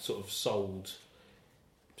hadn't sort of sold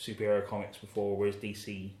superhero comics before, whereas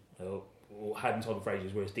DC or hadn't sold the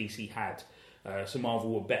phrases, whereas DC had. So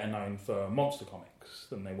Marvel were better known for monster comics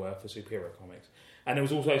than they were for superhero comics. And there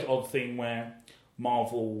was also this odd thing where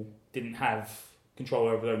Marvel didn't have control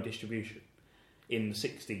over their own distribution. In the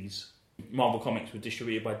 60s, Marvel comics were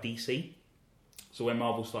distributed by DC. So when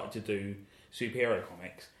Marvel started to do superhero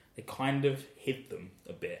comics, they kind of hid them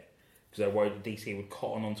a bit because they were worried that DC would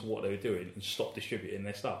cotton onto what they were doing and stop distributing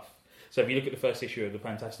their stuff. So if you look at the first issue of the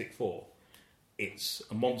Fantastic Four, it's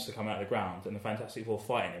a monster coming out of the ground and the Fantastic Four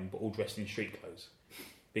fighting him, but all dressed in street clothes.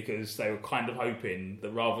 Because they were kind of hoping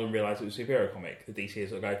that rather than realise it was a superhero comic, the DC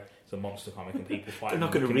is going to go, it's a monster comic and people fight. They're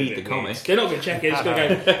not going to read the comic. They're not going to check it. It's going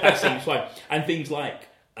to go, that seems fine. And things like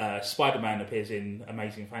Spider-Man appears in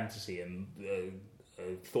Amazing Fantasy and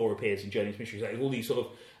Thor appears in Journey into Mystery. So all these sort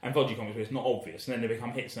of anthology comics where it's not obvious, and then they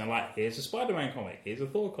become hits and they're like, here's a Spider-Man comic, here's a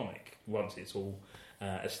Thor comic, once it's all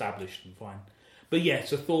established and fine. But yeah,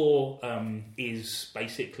 so Thor is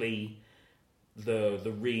basically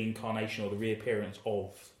the reincarnation or the reappearance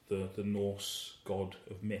of the Norse god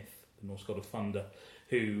of myth, the Norse god of thunder,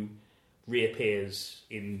 who reappears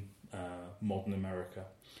in modern America.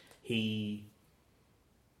 He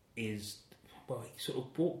is, well, he's sort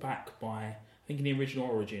of brought back by, I think in the original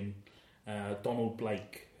origin, Donald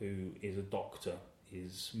Blake, who is a doctor,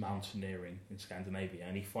 is mountaineering in Scandinavia,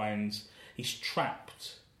 and he's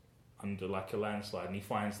trapped under like a landslide, and he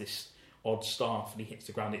finds this odd staff, and he hits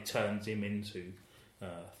the ground. It turns him into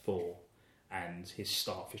Thor, and his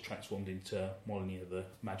staff is transformed into Mjolnir, the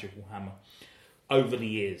magical hammer. Over the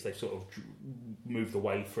years, they've sort of moved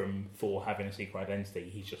away from Thor having a secret identity.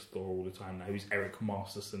 He's just Thor all the time now. He was Eric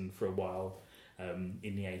Masterson for a while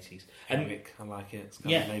in the 80s. And Henrik, I like it.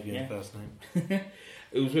 Scandinavian first name.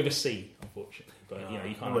 It was with a C, unfortunately. But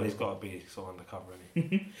you can't. Well, he's got to be sort of undercover,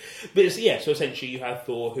 isn't he? But so essentially, you have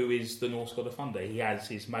Thor, who is the Norse god of thunder. He has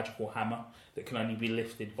his magical hammer that can only be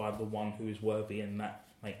lifted by the one who is worthy, and that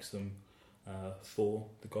makes them Thor,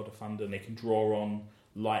 the god of thunder. And they can draw on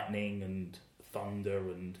lightning and thunder,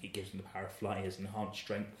 and it gives them the power of flight. He has enhanced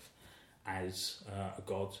strength as a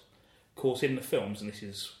god. Of course, in the films, and this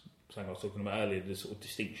is something I was talking about earlier, the sort of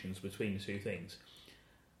distinctions between the two things.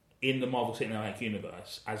 In the Marvel Cinematic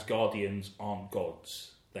Universe, Asgardians aren't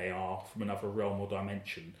gods. They are from another realm or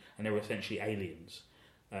dimension, and they're essentially aliens.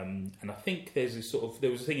 And I think there was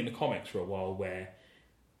a thing in the comics for a while where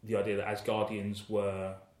the idea that Asgardians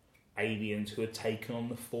were aliens who had taken on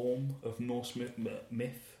the form of Norse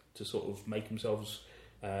myth to sort of make themselves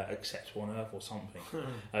acceptable on Earth or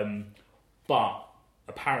something. But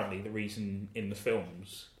apparently the reason in the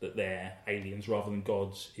films that they're aliens rather than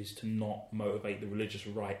gods is to not motivate the religious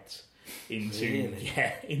right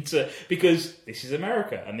into because this is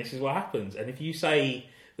America and this is what happens. And if you say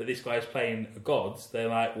that this guy is playing a god, they're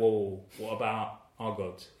like, whoa, what about our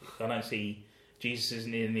God? I don't see Jesus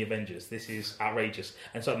isn't in the Avengers. This is outrageous.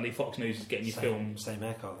 And suddenly Fox News is getting your film. Same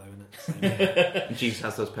haircut though, isn't it? Jesus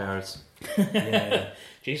has those powers. Yeah.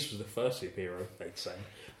 Jesus was the first superhero, they'd say.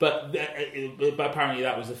 But apparently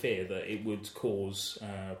that was the fear, that it would cause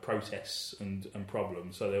protests and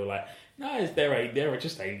problems. So they were like, no, they're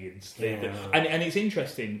just aliens. And it's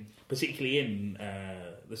interesting, particularly in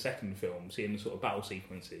the second film, seeing the sort of battle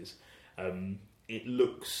sequences, it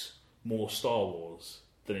looks more Star Wars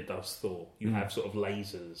than it does Thor. You have sort of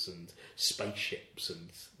lasers and spaceships and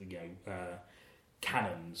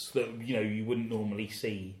cannons that you wouldn't normally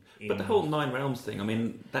see. But the whole Nine Realms thing, I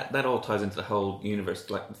mean, that all ties into the whole universe,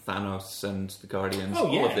 like Thanos and the Guardians,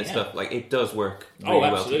 all of this stuff. Like, it does work really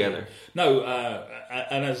well together. No,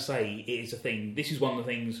 and as I say, it is a thing. This is one of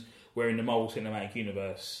the things where in the Marvel Cinematic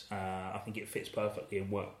Universe, I think it fits perfectly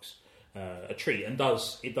and works a treat, and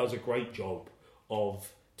it does a great job of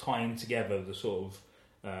tying together the sort of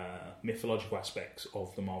mythological aspects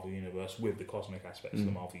of the Marvel Universe with the cosmic aspects of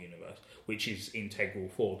the Marvel Universe, which is integral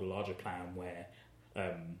for the larger plan where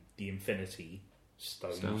the Infinity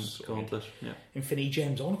Stones Gauntlet, Infinity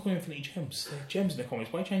Gems. I want to call them Infinity Gems. They're gems in the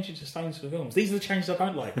comics. Why change it to stones for the films? These are the changes I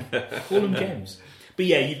don't like. Call them gems. But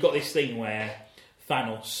yeah, you've got this thing where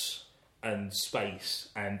Thanos and space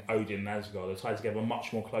and Odin and Asgard are tied together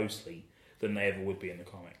much more closely than they ever would be in the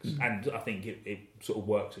comics. And I think it sort of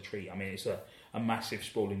works a treat. I mean, it's a massive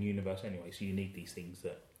sprawling universe anyway, so you need these things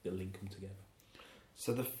that link them together.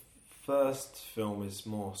 So the first film is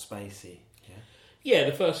more spacey, yeah? Yeah,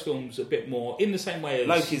 the first film's a bit more, in the same way as...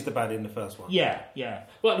 Loki's the baddie in the first one. Yeah.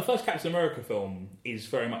 Well, the first Captain America film is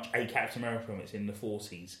very much a Captain America film. It's in the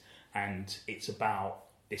 40s, and it's about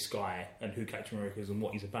this guy and who Captain America is and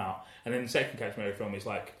what he's about. And then the second Captain America film is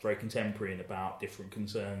like very contemporary and about different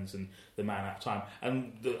concerns and the man at the time.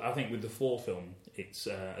 And I think with the Thor film, it's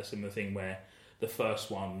a similar thing where the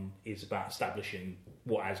first one is about establishing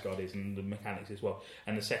what Asgard is and the mechanics as well.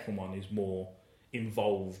 And the second one is more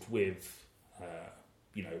involved with...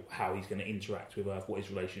 how he's going to interact with Earth, what his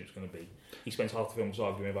relationship's going to be. He spends half the film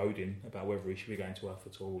arguing with Odin about whether he should be going to Earth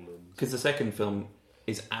at all. Because the second film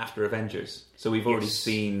is after Avengers, so we've already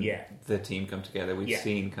seen the team come together. We've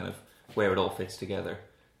seen kind of where it all fits together.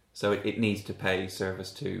 So it needs to pay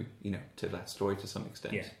service to to that story to some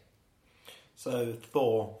extent. Yeah. So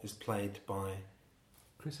Thor is played by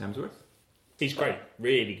Chris Hemsworth. He's great,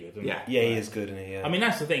 really good. Isn't he is good, isn't he? Yeah. I mean,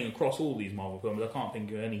 that's the thing across all these Marvel films. I can't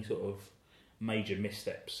think of any sort of major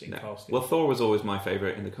missteps in casting. Well, Thor was always my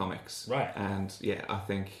favourite in the comics, right? And I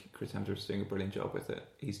think Chris Hemsworth's doing a brilliant job with it.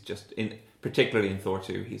 He's just particularly in Thor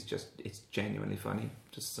 2, it's genuinely funny.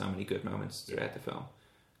 Just so many good moments throughout the film.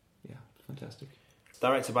 Yeah, fantastic.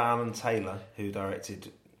 Directed by Alan Taylor, who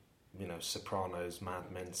directed Sopranos,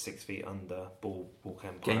 Mad Men, 6 Feet Under, Bull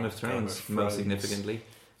Camp, Game of Thrones, most significantly.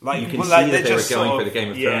 Like you can see that they were going for the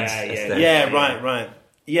Game of Thrones aesthetic. Yeah, right.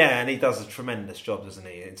 Yeah, and he does a tremendous job, doesn't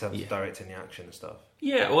he, in terms Yeah. of directing the action and stuff.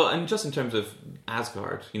 Yeah, well, and just in terms of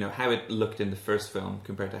Asgard, how it looked in the first film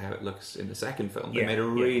compared to how it looks in the second film, they Yeah, made a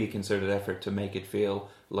yeah. really concerted effort to make it feel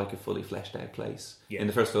like a fully fleshed out place. Yeah. In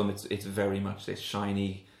the first film, it's very much this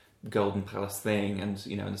shiny golden palace thing, and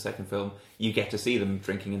in the second film, you get to see them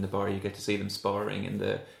drinking in the bar, you get to see them sparring in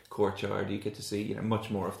the courtyard, you get to see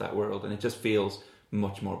much more of that world, and it just feels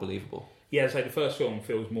much more believable. Yeah, so the first film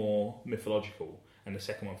feels more mythological, and the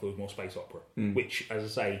second one feels more space opera, which, as I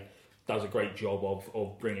say, does a great job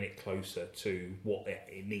of bringing it closer to what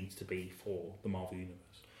it needs to be for the Marvel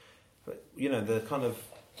Universe. But, the kind of...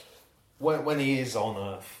 When he is on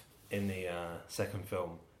Earth in the second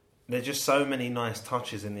film, there's just so many nice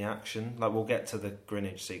touches in the action. Like, we'll get to the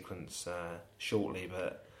Greenwich sequence shortly,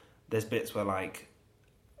 but there's bits where,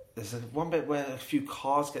 there's one bit where a few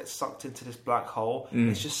cars get sucked into this black hole.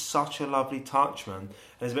 It's just such a lovely touch, man. And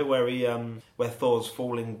there's a bit where where Thor's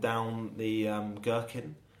falling down the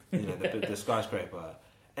gherkin, the skyscraper,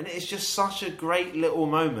 and it's just such a great little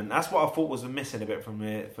moment. That's what I thought was missing a bit from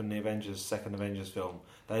the second Avengers film.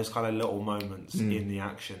 Those kind of little moments in the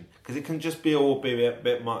action, because it can just be a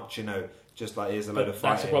bit much, just like here's a load of fighting.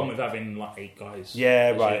 That's the problem with having 8 guys.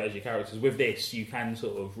 Yeah, right. As your characters. With this, you can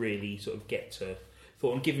sort of really sort of get to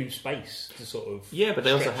Thor and give him space to sort of. Yeah, but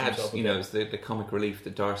they also stretch had, himself a bit. the comic relief, the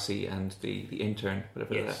Darcy and the intern,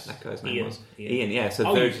 whatever Yes. that guy's name Ian. was. Ian. Yeah. So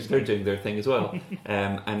I'll use his they're name. doing their thing as well,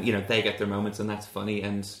 and they get their moments, and that's funny.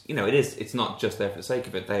 And it's not just there for the sake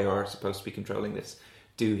of it. They are supposed to be controlling this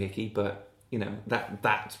doohickey, but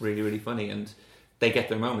that's really, really funny, and they get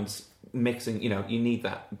their moments mixing. You need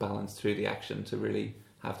that balance through the action to really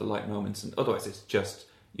have the light moments, and otherwise it's just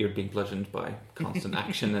you're being bludgeoned by constant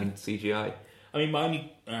action and CGI. I mean, my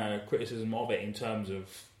only criticism of it in terms of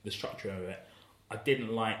the structure of it, I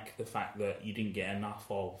didn't like the fact that you didn't get enough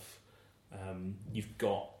of. You've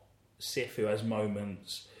got Sif, who has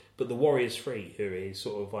moments, but the Warriors 3, who is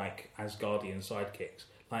sort of like Asgardian sidekicks.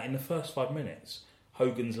 Like in the first 5 minutes,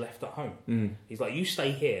 Hogan's left at home. He's like, "You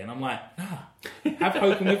stay here," and I'm like, "Nah, have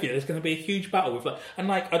Hogan with you. There's going to be a huge battle with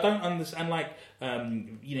I don't understand.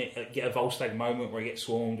 Get a Volstagg moment where he gets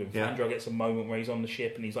swarmed, and Fandral gets a moment where he's on the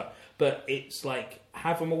ship, and he's like, but it's like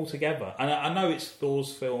have them all together. And I know it's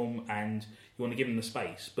Thor's film, and you want to give him the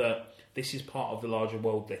space, but this is part of the larger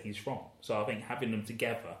world that he's from. So I think having them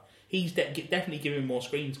together, he's definitely giving more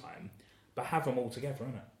screen time, but have them all together,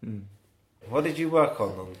 isn't it? What did you work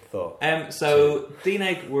on Thor? So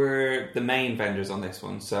DNEG were the main vendors on this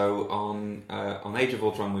one. So on Age of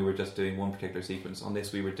Ultron, we were just doing one particular sequence. On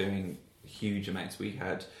this, we were doing huge amounts. We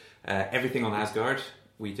had everything on Asgard.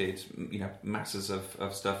 We did masses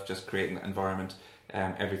of stuff, just creating that environment.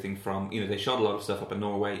 Everything from they shot a lot of stuff up in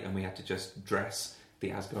Norway, and we had to just dress the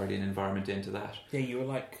Asgardian environment into that. Yeah, you were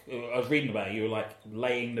like, I was reading about it, you were like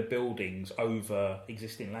laying the buildings over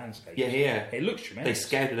existing landscapes. Yeah. It looks They tremendous.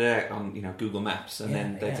 scouted it out on Google Maps, and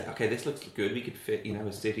then they yeah. said, okay, this looks good. We could fit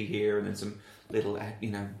a city here, and then some little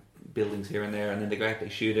buildings here and there, and then they go out, they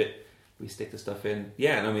shoot it, we stick the stuff in.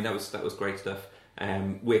 Yeah, and I mean that was great stuff.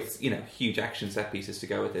 With huge action set pieces to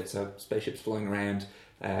go with it. So spaceships flying around,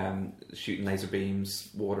 shooting laser beams,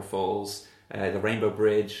 waterfalls. The Rainbow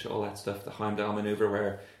Bridge, all that stuff, the Heimdall maneuver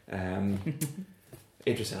where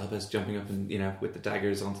Idris Elba's jumping up and with the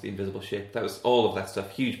daggers onto the invisible ship. That was all of that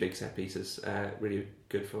stuff. Huge big set pieces, really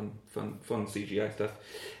good fun CGI stuff.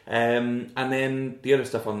 And then the other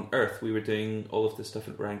stuff on Earth, we were doing all of the stuff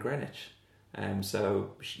around Greenwich.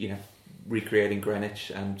 So recreating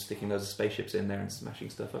Greenwich and sticking those spaceships in there and smashing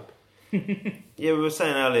stuff up. Yeah, we were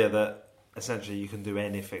saying earlier that essentially you can do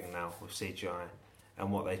anything now with CGI. And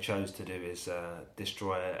what they chose to do is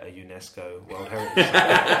destroy a UNESCO World Heritage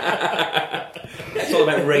Site. It's all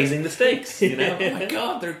about raising the stakes, Oh my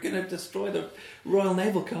God, they're going to destroy the Royal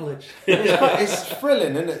Naval College. It's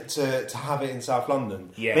thrilling, isn't it, to have it in South London?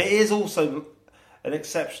 Yeah. But it is also an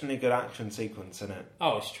exceptionally good action sequence, isn't it?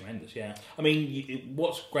 Oh, it's tremendous, yeah. I mean,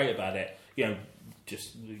 what's great about it,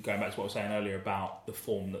 just going back to what I was saying earlier about the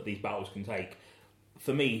form that these battles can take,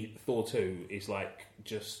 for me, Thor 2 is like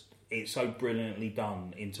just... It's so brilliantly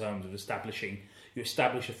done in terms of you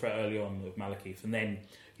establish a threat early on with Malekith, and then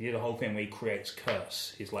you do the whole thing where he creates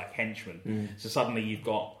Curse, his henchman. So suddenly you've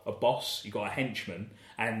got a boss, you've got a henchman,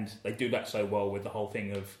 and they do that so well with the whole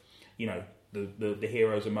thing of, the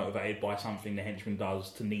heroes are motivated by something the henchman does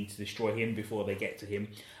to need to destroy him before they get to him.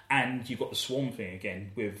 And you've got the swarm thing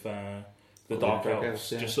again with the Dark Elves.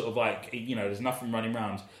 Yeah. Just sort of like, there's nothing running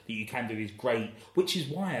around that you can do these great... Which is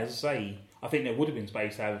why, as I say, I think there would have been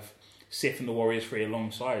space to have Sif and the Warriors 3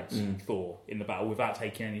 alongside Thor in the battle without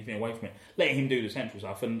taking anything away from it. Letting him do the central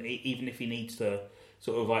stuff, and even if he needs to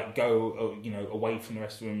sort of like go, away from the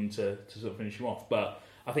rest of them to sort of finish them off. But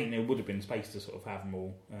I think there would have been space to sort of have them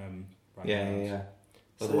all. Yeah.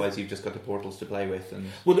 Otherwise, you've just got the portals to play with, and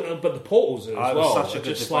but the portals as well. It was such a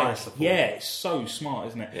good just device. it's so smart,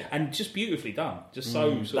 isn't it? Yeah. And just beautifully done. Just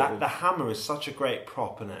so sort of. The hammer is such a great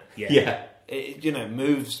prop, isn't it? Yeah. It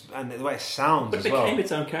moves, and the way it sounds but as it well. became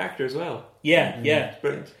its own character as well. Yeah.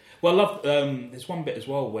 Brilliant. Well, I love. There's one bit as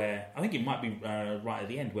well where I think it might be right at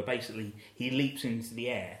the end, where basically he leaps into the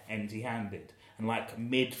air empty-handed, and like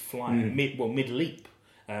mid-flying, mid-leap,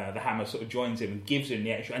 the hammer sort of joins him and gives him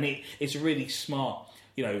the extra. And it's a really smart.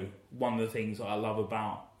 One of the things that I love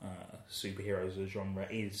about superheroes as a genre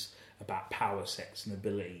is about power sets and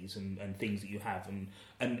abilities and things that you have,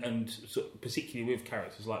 and sort of particularly with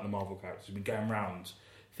characters like the Marvel characters who've been going around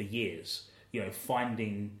for years.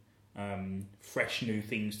 Finding fresh new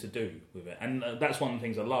things to do with it, and that's one of the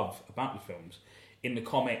things I love about the films. In the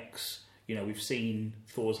comics, we've seen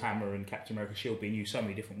Thor's hammer and Captain America's shield being used so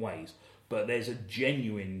many different ways, but there's a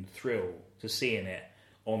genuine thrill to seeing it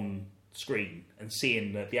on screen and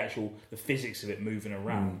seeing the physics of it moving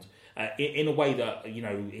around in a way that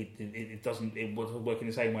it doesn't work in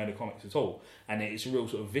the same way in the comics at all, and it's a real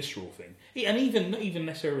sort of visceral thing, and even not even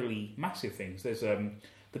necessarily massive things. There's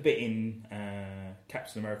the bit in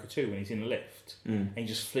Captain America 2 when he's in the lift and he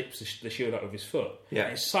just flips the shield out with his foot. Yeah.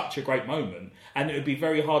 And it's such a great moment, and it would be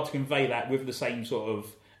very hard to convey that with the same sort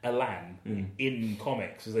of elan in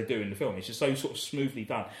comics as they do in the film. It's just so sort of smoothly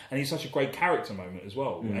done, and it's such a great character moment as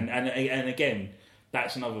well. And again,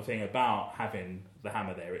 that's another thing about having the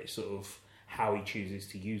hammer there. It's sort of how he chooses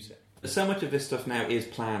to use it. So much of this stuff now is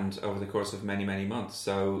planned over the course of many, many months.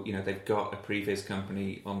 So, they've got a previs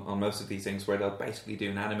company on most of these things where they'll basically do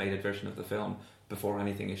an animated version of the film before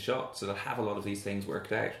anything is shot. So they'll have a lot of these things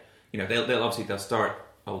worked out. They'll start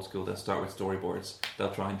old school, they'll start with storyboards.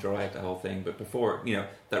 They'll try and draw out the whole thing. But before,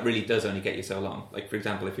 that really does only get you so long. Like, for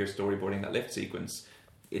example, if you're storyboarding that lift sequence,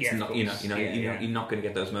 it's not, you're not going to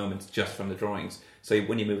get those moments just from the drawings. So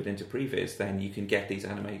when you move it into previs, then you can get these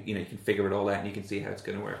you can figure it all out and you can see how it's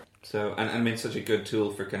going to work. So, and I mean, it's such a good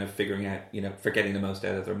tool for kind of figuring out, for getting the most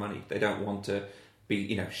out of their money. They don't want to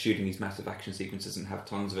be, shooting these massive action sequences and have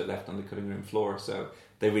tons of it left on the cutting room floor. So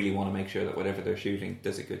they really want to make sure that whatever they're shooting,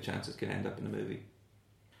 there's a good chance it's going to end up in the movie.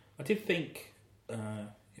 I did think,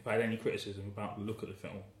 if I had any criticism about the look of the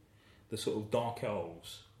film, the sort of dark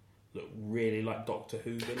elves look really like Doctor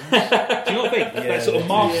Who villains. Do you not think? That sort of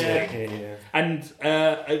mask thing. Yeah. And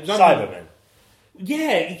it was Cybermen.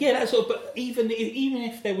 Yeah, that sort of. But even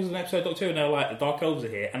if there was an episode of Doctor Who and they were like, the Dark Elves are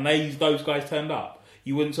here, and those guys turned up,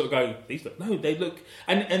 you wouldn't sort of go, these look. No, they look.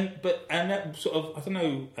 And that sort of, I don't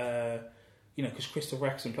know. Because Christopher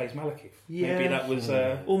Eccleston plays Malekith. Yeah. Maybe that was.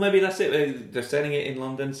 Well, maybe that's it. They're setting it in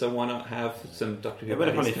London, so why not have some Doctor Who? They would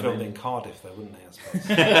have probably baddies come filmed in? in Cardiff, though, wouldn't they?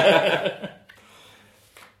 I suppose.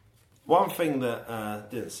 One thing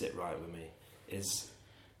that didn't sit right with me is,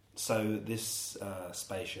 so this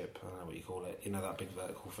spaceship, I don't know what you call it, that big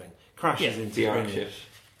vertical thing, crashes into the Ark Greenwich. ship.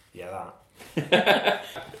 Yeah,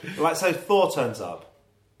 that. So Thor turns up,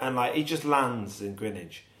 and he just lands in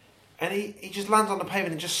Greenwich, and he just lands on the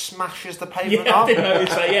pavement and just smashes the pavement Yeah, I up. didn't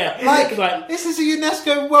notice that. Yeah, Like, this is a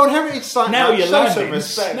UNESCO World Heritage Site. now man. you're Show landing. some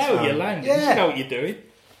respect, Now man. you're landing. Yeah. You know what you're doing.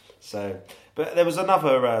 So, but there was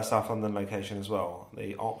another South London location as well,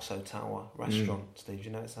 the Oxo Tower restaurant. Steve, did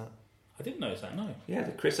you notice that? I didn't notice that. No. Yeah,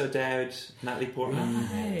 the Chris O'Dowd, Natalie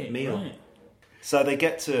Portman meal. Right. So they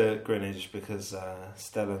get to Greenwich because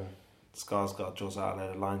Stellan Skarsgård draws out a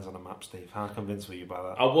load of lines on a map. Steve, how convinced were you by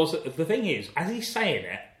that? I was. The thing is, as he's saying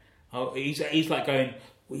it, he's like going,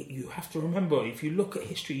 you have to remember, if you look at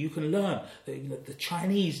history, you can learn that, the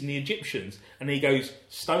Chinese and the Egyptians. And he goes,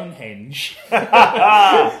 Stonehenge.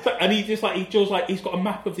 And he draws he's got a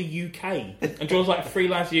map of the UK and draws 3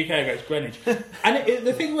 lines of the UK and goes, Greenwich. And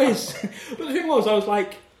the thing was, I was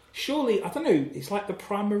like, surely, I don't know, it's like the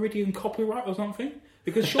Prime Meridian copyright or something.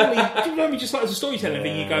 Because surely, you know, just like as a storytelling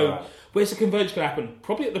thing, you go, where's the convergence going to happen?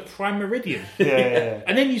 Probably at the Prime Meridian. Yeah.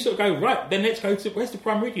 And then you sort of go, right, then let's go to, where's the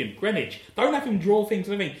Prime Meridian? Greenwich. Don't have him draw things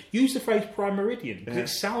and everything. Use the phrase Prime Meridian, because it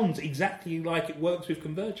sounds exactly like it works with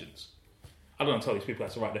convergence. I don't want to tell these people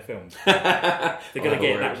how to write their films. They're going to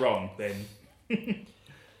get that wrong, then.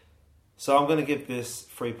 So I'm going to give this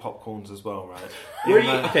 3 popcorns as well, right? Were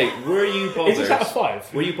you bothered? Is this out of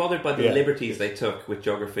 5? Were you bothered by the liberties they took with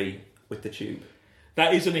geography with the tube?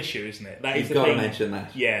 That is an issue, isn't it? That is You've the got thing. to mention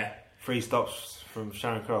that. Yeah. 3 stops from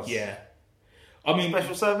Charing Cross. Yeah. I mean,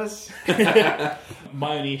 Special service?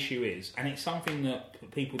 my only issue is, and it's something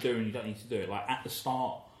that people do and you don't need to do it, like at the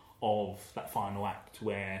start of that final act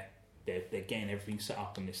where they're getting everything set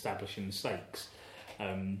up and establishing the stakes,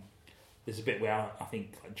 there's a bit where I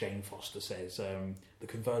think like Jane Foster says the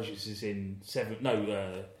convergence is in 7.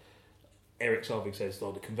 No, Eric Selvig says,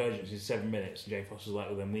 "Oh, the convergence is 7 minutes." And Jane Foster's like,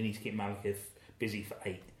 "Well, then we need to keep Malekith busy for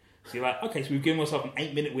 8." So you're like, okay, so we've given ourselves an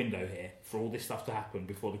 8-minute window here for all this stuff to happen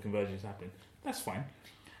before the convergence happens. That's fine.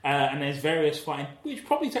 And there's various fighting, which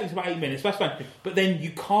probably takes about 8 minutes. That's fine. But then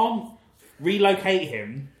you can't relocate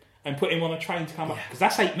him and put him on a train to come up, because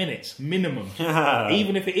that's 8 minutes minimum,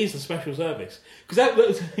 even if it is a special service. Because that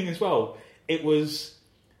was the thing as well. It's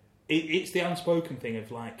the unspoken thing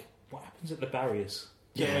of like, what happens at the barriers?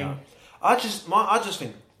 Do you know what I mean? I just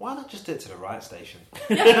think, why not just do it to the right station?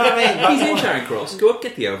 You know what I mean? Like, He's in Charing Cross. Go up,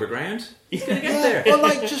 get the overground. He's going to get there. Well,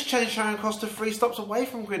 like, just change Charing Cross to 3 stops away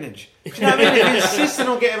from Greenwich. Do you know what I mean? If you're insisting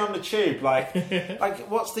on getting on the tube, like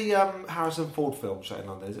what's the Harrison Ford film showing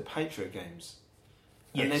on there? Is it Patriot Games?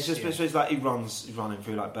 Yes, and there's just bits where he's like, he's running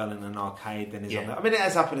through like Berlin Arcade, then he's on there. I mean, it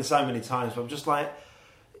has happened so many times, but I'm just like,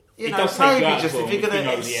 maybe just if you're going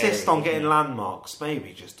to insist on getting landmarks,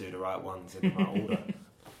 maybe just do the right ones in the right order.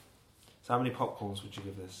 So how many popcorns would you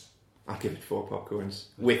give this? I'll give it 4 popcorns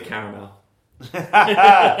with caramel.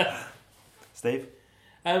 Steve?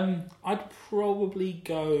 I'd probably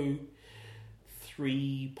go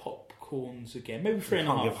 3 popcorns again, maybe 3.5. You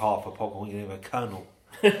can't give half a popcorn, you give a kernel.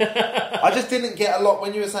 I just didn't get a lot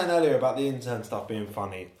when you were saying earlier about the intern stuff being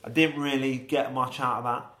funny. I didn't really get much out of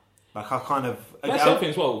that. Like I kind of. That's something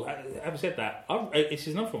as well. Having said that, this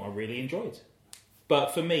is another film I really enjoyed.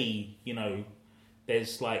 But for me,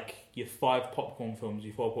 there's like your 5 popcorn films,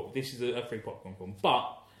 your 4 popcorn. This is a 3 popcorn film,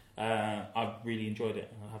 but I've really enjoyed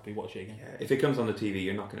it. I'll happily watch it again. Yeah, if it comes on the TV,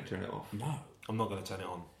 you're not going to turn it off. No, I'm not going to turn it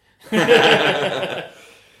on.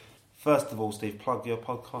 First of all, Steve, plug your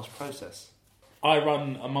podcast process. I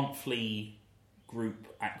run a monthly group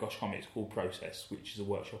at Gosh Comics called Process, which is a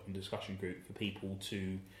workshop and discussion group for people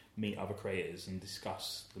to meet other creators and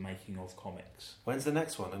discuss the making of comics. When's the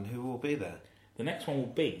next one and who will be there? The next one will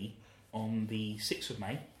be on the 6th of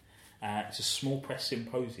May. It's a small press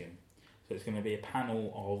symposium. So it's going to be a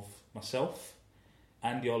panel of myself,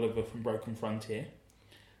 Andy Oliver from Broken Frontier,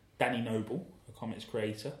 Danny Noble, a comics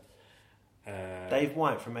creator, Dave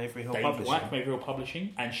White from Avery Hill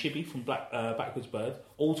Publishing, and Shibby from Backwards Bird,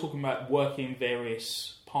 all talking about working in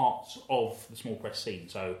various parts of the small press scene.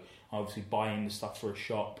 So obviously buying the stuff for a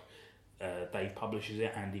shop, Dave publishes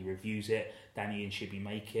it, Andy reviews it, Danny and Shibby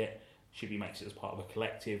make it. Shibby makes it as part of a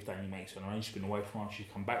collective, Danny makes it on her own, she's been away from us, she's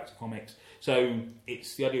come back to comics. So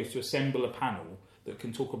the idea is to assemble a panel that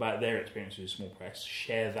can talk about their experience with the small press,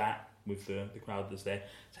 share that with the crowd that's there,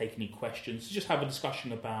 take any questions, just have a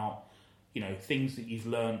discussion about things that you've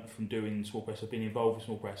learned from doing small press, or being involved with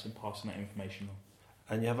small press, and passing that information on.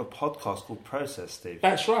 And you have a podcast called Process, Steve.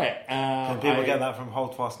 That's right. Can people get that from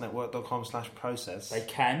holdfastnetwork.com/process? They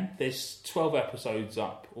can. There's 12 episodes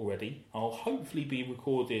up already. I'll hopefully be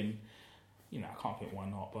recording, I can't think why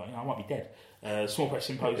not, but I might be dead. Small Press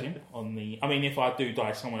Symposium on the... I mean, if I do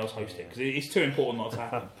die, someone else host it, because it's too important not to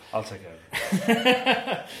happen. I'll take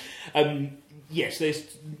over. Yes,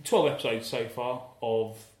 there's 12 episodes so far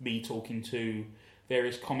of me talking to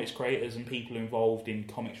various comics creators and people involved in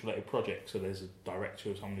comics-related projects. So there's a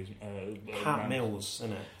director of some of these... Pat Mills,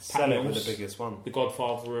 isn't it? Sell with the biggest one. The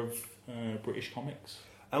godfather of British comics.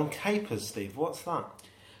 Capers, Steve, what's that?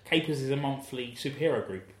 Capers is a monthly superhero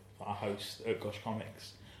group that I host at Gosh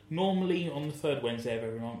Comics. Normally on the 3rd Wednesday of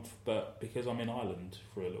every month, but because I'm in Ireland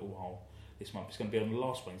for a little while this month, it's going to be on the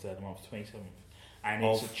last Wednesday of the month, 27th. And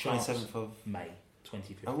it's a chance... 27th of May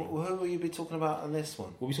 2015. And who will you be talking about on this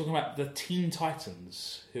one? We'll be talking about the Teen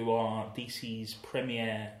Titans, who are DC's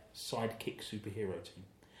premier sidekick superhero team,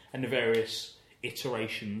 and the various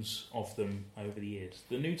iterations of them over the years.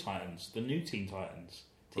 The new Titans, the new Teen Titans.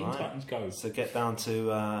 Titans Go. So get down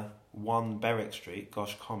to 1 Berwick Street,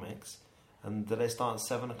 Gosh Comics, and do they start at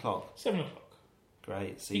 7 o'clock? 7 o'clock.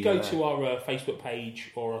 Great. You go to our Facebook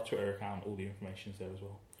page or our Twitter account, all the information's there as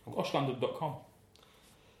well. GoshLondon.com.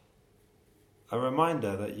 A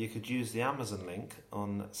reminder that you could use the Amazon link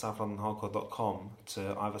on southlondonhardcore.com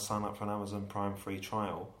to either sign up for an Amazon Prime free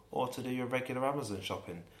trial or to do your regular Amazon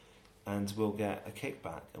shopping, and we'll get a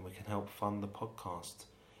kickback and we can help fund the podcast.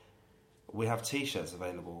 We have t-shirts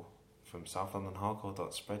available from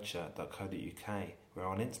southlondonhardcore.spreadshirt.co.uk. We're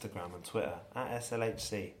on Instagram and Twitter at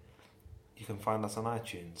SLHC. You can find us on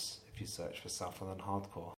iTunes if you search for South London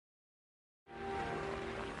Hardcore.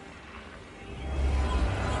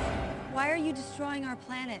 Why are you destroying our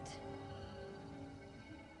planet?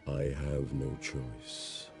 I have no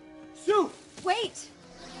choice. Sue! Wait!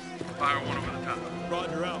 Fire one over the top.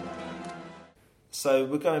 Roger out. So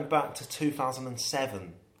we're going back to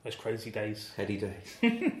 2007 Those crazy days. Heady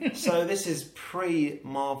days. So this is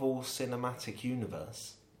pre-Marvel Cinematic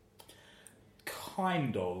Universe.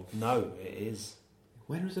 Kind of. No, it is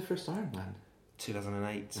When was the first Iron Man?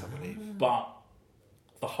 2008, I believe. But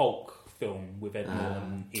the Hulk film with Ed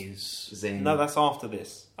Norton is... Zing. No, that's after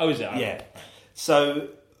this. Oh, is it? Yeah. So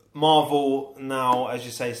Marvel now, as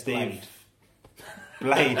you say, Steve.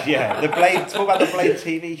 Blade, yeah, the Blade. Talk about the Blade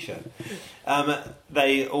TV show.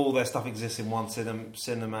 All their stuff exists in one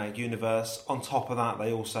cinematic universe. On top of that,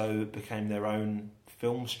 they also became their own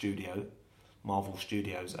film studio, Marvel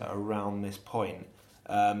Studios, at around this point.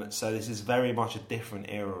 So this is very much a different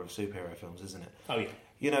era of superhero films, isn't it? Oh, yeah.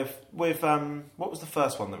 You know, with what was the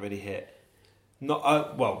first one that really hit? Not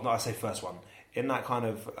I say first one in that kind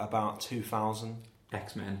of about 2000.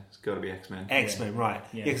 X-Men. It's got to be X-Men. X-Men, right?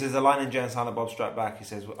 Yeah, because there's a line in Jay and Silent Bob Strike Back. He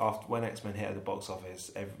says when X-Men hit at the box office,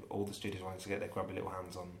 all the studios wanted to get their grubby little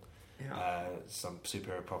hands on some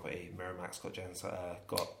superhero property. Miramax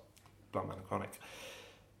got Bluntman and Chronic.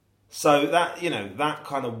 So that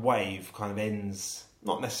kind of wave kind of ends,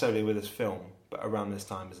 not necessarily with this film, but around this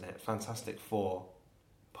time, isn't it? Fantastic Four,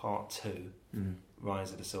 Part 2,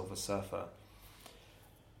 Rise of the Silver Surfer.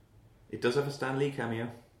 It does have a Stan Lee cameo.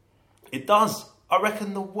 It does. I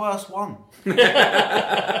reckon the worst one. I'm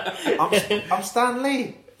Stan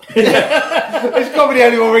Lee. It's got to be the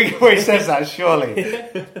only one where he says that, surely.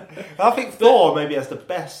 I think Thor maybe has the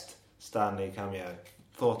best Stan Lee cameo.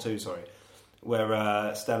 Thor 2, sorry. Where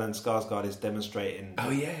Stellan Skarsgård is demonstrating how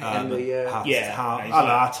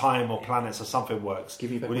time or planets or something works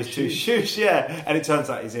Give me back with my his two shoes. Yeah, and it turns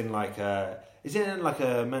out he's in like a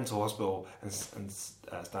mental hospital, and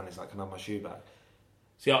Stanley's like, "Can I have my shoe back?"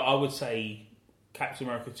 See, I would say Captain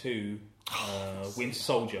America 2, Winter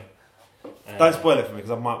Soldier. Don't spoil it for me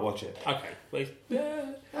because I might watch it. Okay.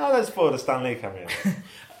 Don't spoil the Stan Lee cameo.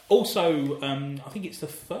 Also, I think it's the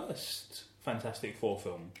first Fantastic Four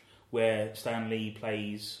film where Stan Lee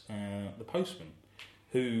plays the Postman,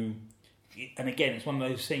 who, and again, it's one of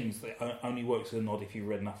those things that only works as a nod if you've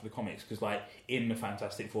read enough of the comics, because like in the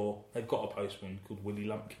Fantastic Four, they've got a postman called Willie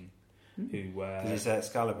Lumpkin, who... Does he say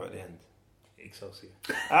Excalibur at the end? Excelsior.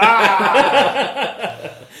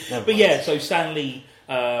 But yeah, so Stan Lee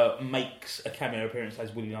makes a cameo appearance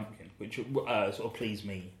as Willie Lumpkin, which sort of pleased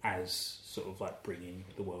me as sort of like bringing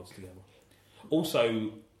the worlds together.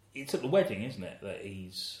 Also, it's at the wedding, isn't it, that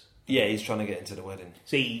he's... Yeah, he's trying to get into the wedding.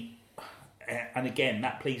 See, and again,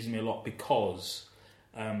 that pleases me a lot because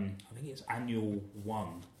I think it's annual 1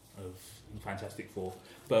 of Fantastic Four,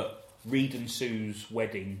 but Reed and Sue's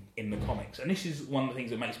wedding in the comics, and this is one of the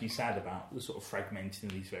things that makes me sad about the sort of fragmenting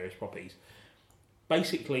of these various properties.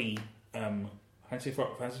 Basically, Fantastic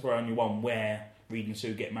Four Annual 1, where Reed and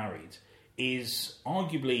Sue get married, is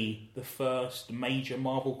arguably the first major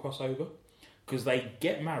Marvel crossover, because they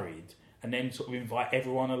get married and then sort of invite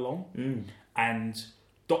everyone along, and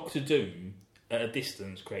Doctor Doom at a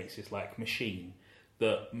distance creates this like machine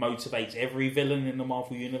that motivates every villain in the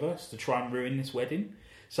Marvel universe to try and ruin this wedding.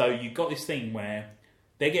 So you've got this thing where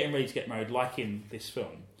they're getting ready to get married, like in this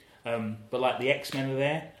film, but like the X-Men are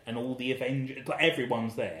there and all the Avengers, like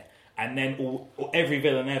everyone's there, and then every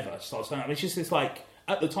villain ever starts turning up. It's just this like,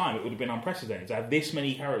 at the time it would have been unprecedented to have this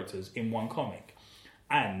many characters in one comic,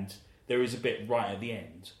 and there is a bit right at the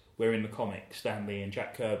end where in the comic Stan Lee and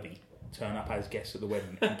Jack Kirby turn up as guests at the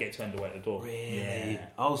wedding and get turned away at the door. Really? Yeah.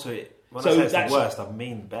 Oh, when I say it's the worst, I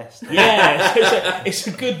mean best. Yeah, it's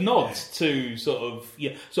a good nod to sort of...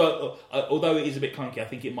 Yeah. So, although it is a bit clunky, I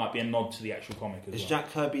think it might be a nod to the actual comic as well. Is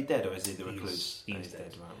Jack Kirby dead, or is he the recluse? He's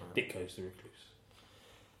dead. Right. Ditko's the recluse.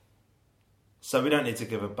 So we don't need to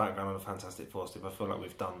give a background on the Fantastic Four, Steve. I feel like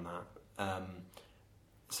we've done that.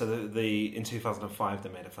 So in 2005 they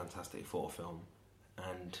made a Fantastic Four film,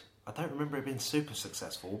 and I don't remember it being super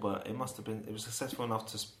successful, but it must have been. It was successful enough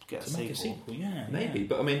to get to make a sequel. Yeah, maybe.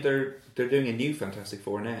 But I mean, they're doing a new Fantastic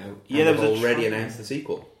Four now. Yeah, they've already announced the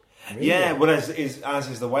sequel. Really? Yeah, well, as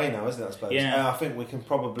is the way now, isn't it? I suppose. Yeah. I think we can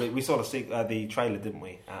probably we saw the trailer, didn't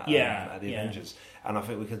we? At the Avengers, and I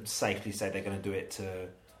think we could safely say they're going to do it to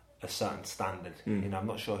a certain standard. You know, I'm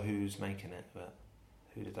not sure who's making it, but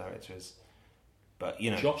who the director is. But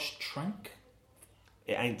you know, Josh Trank.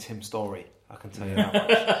 It ain't Tim Story. I can tell you that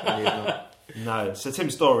much. No, so Tim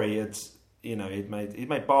Story, he'd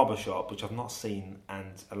made Barbershop, which I've not seen,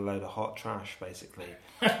 and a load of hot trash, basically.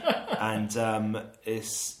 And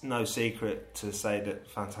it's no secret to say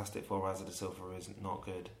that Fantastic Four: Rise of the Silver is not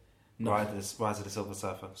good. No. Rise of the Silver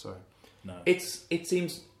Surfer. Sorry. No. It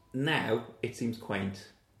seems quaint.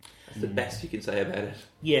 That's the best you can say about it.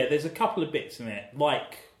 Yeah, there's a couple of bits in it,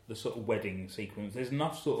 like the sort of wedding sequence. There's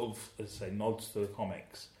enough sort of, as I say, nods to the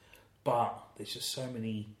comics, but there's just so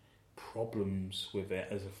many problems with it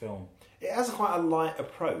as a film. It has quite a light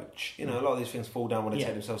approach. You know, a lot of these things fall down when they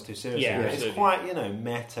take themselves too seriously. Yeah, it's absolutely. quite,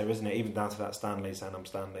 meta, isn't it? Even down to that Stanley saying I'm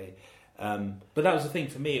Stanley. But that was the thing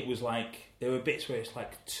for me. It was like there were bits where it's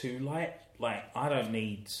like too light. Like I don't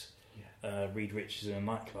need Reed Richards in a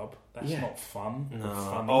nightclub. That's not fun. No. Or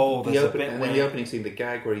funny. Oh, there's a bit and where... then the opening scene, the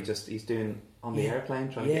gag where he's doing on the Yeah.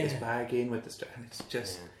 airplane trying to get Yeah. his bag in with the strap, and it's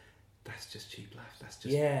just that's just cheap laugh. That's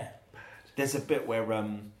just Yeah. bad. There's a bit where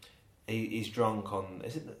he's drunk on...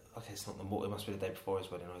 Is it... Okay, it's not the morning. It must be the day before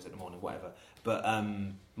his wedding, or is it the morning? Whatever. But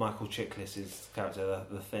Michael Chiklis' character,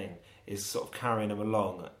 the Thing, is sort of carrying him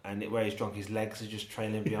along, and where he's drunk, his legs are just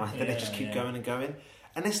trailing behind, and they just keep going and going.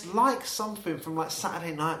 And it's like something from like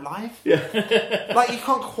Saturday Night Live. Yeah. Like you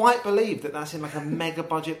can't quite believe that that's in like a mega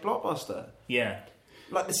budget blockbuster. Yeah.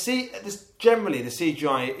 Like generally the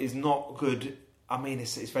CGI is not good. I mean,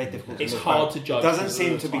 it's very difficult. It's look hard back. to judge It doesn't because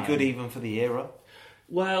seem of to the be time. good even for the era.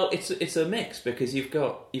 Well, it's a mix because you've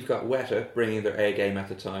got Weta bringing their A game at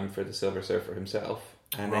the time for the Silver Surfer himself,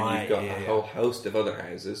 and then you've got a whole host of other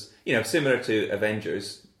houses. You know, similar to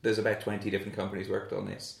Avengers, there's about 20 different companies worked on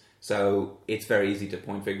this, so it's very easy to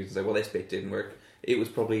point fingers and say, well, this bit didn't work. It was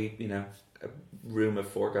probably a room of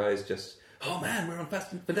 4 guys just, oh man, we're on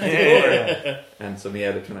Fast and Fantastic Four, and some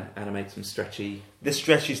they're trying to animate some stretchy. The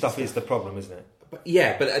stretchy stuff is the problem, isn't it?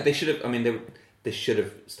 But they should have. I mean, they should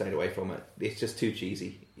have stayed away from it. It's just too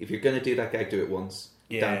cheesy. If you're going to do that gag, do it once.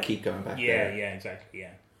 Yeah. Don't keep going back Yeah, there. yeah, exactly. Yeah,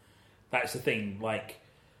 that's the thing. Like,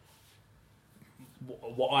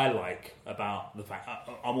 what I like about the fact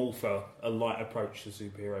I'm all for a light approach to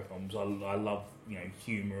superhero films. I love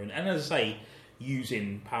humour and as I say,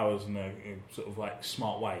 using powers in a sort of like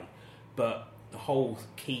smart way. But the whole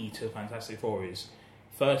key to Fantastic Four is,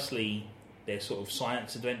 firstly, they're sort of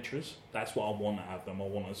science adventurers. That's what I want to have them. I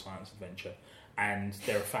want a science adventure, and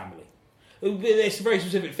they're a family. It's a very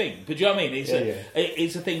specific thing, but do you know what I mean?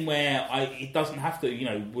 It's a thing where it doesn't have to.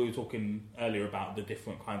 We were talking earlier about the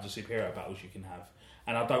different kinds of superhero battles you can have,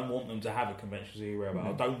 and I don't want them to have a conventional superhero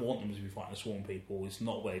battle. I don't want them to be fighting a swarm of people. It's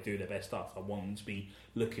not where they do their best stuff. I want them to be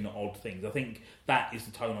looking at odd things. I think that is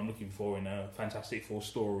the tone I'm looking for in a Fantastic Four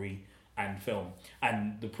story and film.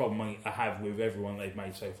 And the problem I have with everyone they've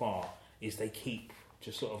made so far is they keep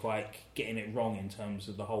just sort of like getting it wrong in terms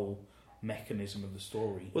of the whole mechanism of the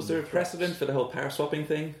story. Was there a precedent for the whole power swapping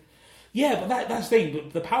thing? Yeah, but that's the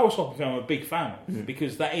thing. The power swapping film I'm a big fan of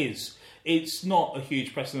because it's not a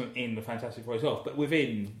huge precedent in the Fantastic Four itself, but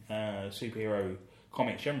within superhero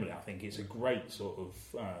comics generally, I think it's a great sort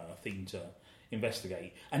of thing to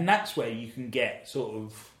investigate, and that's where you can get sort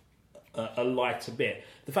of a lighter bit.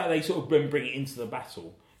 The fact they sort of bring it into the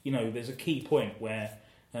battle. There's a key point where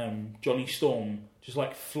Johnny Storm just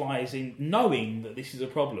like flies in, knowing that this is a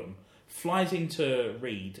problem. Flies into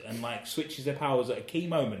Reed and like switches their powers at a key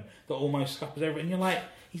moment that almost scuppers everything. And you're like,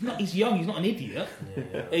 he's young, he's not an idiot.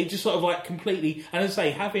 He just sort of like completely. And as I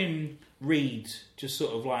say, having Reed just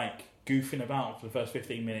sort of like goofing about for the first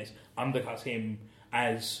 15 minutes undercuts him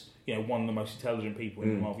as one of the most intelligent people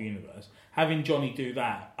in the Marvel universe. Having Johnny do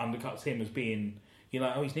that undercuts him as being. You're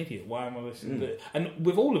like, oh, he's an idiot. Why am I listening to it? And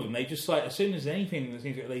with all of them, they just like as soon as anything that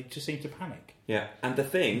seems, they just seem to panic. Yeah, and the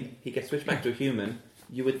Thing, he gets switched back to a human.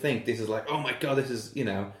 You would think this is like, oh my god, this is,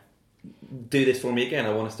 do this for me again.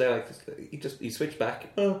 I want to stay like this. He switched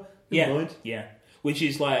back. Oh, never mind. Yeah. Which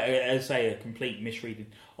is like, as I say, a complete misreading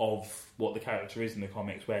of what the character is in the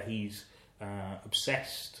comics, where he's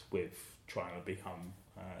obsessed with trying to become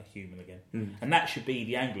human again. And that should be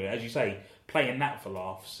the angle. As you say, playing that for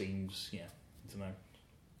laughs seems, I don't know.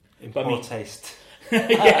 In poor taste.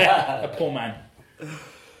 Yeah, a poor man.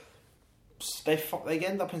 They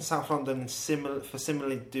end up in South London for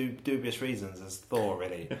similarly dubious reasons as Thor,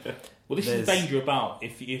 really. Well, this is the danger about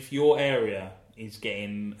if your area is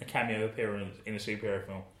getting a cameo appearance in a superhero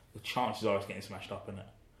film, the chances are it's getting smashed up in it.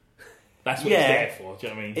 That's what it's there for. Do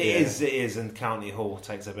you know what I mean? It is, and County Hall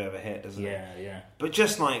takes a bit of a hit, doesn't it? Yeah. But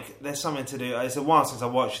just like there's something to do. It's a while since I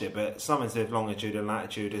watched it, but something to do with longitude and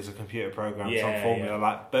latitude is a computer program, some formula.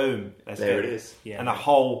 Like boom, there it is. Yeah. And a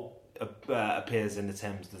hole appears in the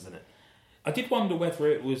Thames, doesn't it? I did wonder whether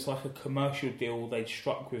it was like a commercial deal they'd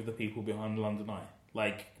struck with the people behind London Eye.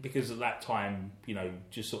 Like, because at that time,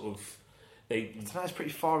 just sort of... That's pretty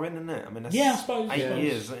far in, isn't it? I mean, that's I suppose. 8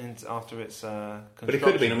 years after its construction. But it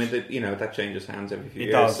could have been, I mean, that changes hands every few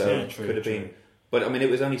years. Does, so true, could have been. But, I mean, it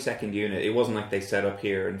was only second unit. It wasn't like they set up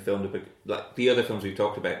here and filmed a big... Like, the other films we've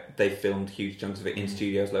talked about, they filmed huge chunks of it in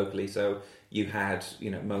studios locally, so you had,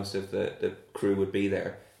 most of the crew would be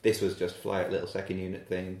there. This was just fly a little second unit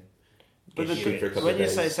thing. But Shoot for a couple when of you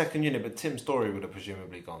days. say second unit, but Tim Story would have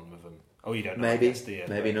presumably gone with them. Oh, you don't know. Maybe, do you?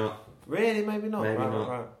 maybe not. Really, maybe not. Maybe right, not.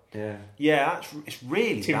 right. Yeah. Yeah, it's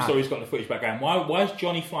really Tim bad. Story's got the footage back going. Why is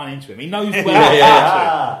Johnny flying into him? He knows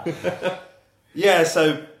where. Yeah,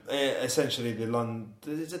 so essentially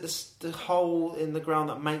is it the hole in the ground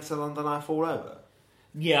that makes the London Eye fall over?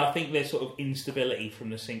 Yeah, I think there's sort of instability from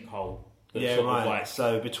the sinkhole. That's Yeah, sort of right. like,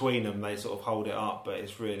 So between them, they sort of hold it up, but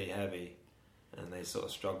it's really heavy, and they sort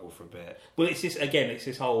of struggle for a bit. well, it's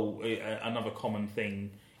this whole another common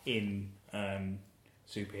thing in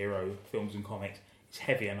superhero films and comics. It's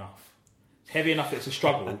heavy enough. It's heavy enough that it's a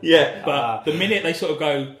struggle. Yeah. But the minute they sort of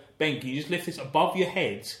go, Ben, can you just lift this above your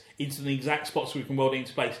heads into the exact spot so we can weld it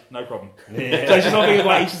into place? No problem. Yeah. So it's just not being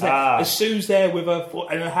like, it's just like, as Sue's there with her foot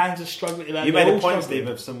and her hands are struggling. Like, You they're made a all point, struggling. Steve,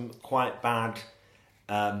 of some quite bad,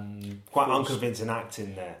 quite unconvincing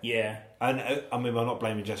acting there. Yeah. And I mean, I'm not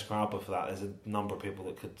blaming Jessica Alba for that. There's a number of people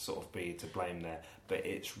that could sort of be to blame there, but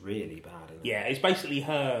it's really bad. Isn't it? Yeah, it's basically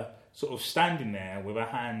her sort of standing there with her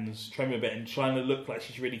hands trembling a bit and trying to look like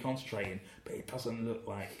she's really concentrating, but it doesn't look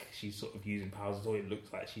like she's sort of using powers at all. It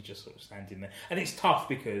looks like she's just sort of standing there. And it's tough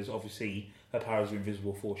because obviously her powers are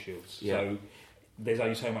invisible force shields. Yeah. So there's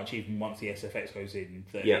only so much, even once the SFX goes in,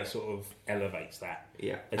 that Yeah. it sort of elevates that.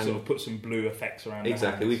 Yeah. They And sort of put some blue effects around her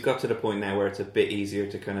exactly. hands. We've got to the point now where it's a bit easier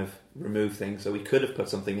to kind of remove things. So we could have put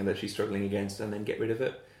something in that she's struggling against and then get rid of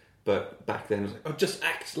it. But back then it was like, oh, just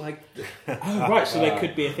act like... Oh, right, so there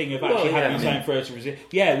could be a thing of actually Well, yeah, having I mean- something for her to resist.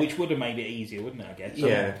 Yeah, which would have made it easier, wouldn't it, I guess?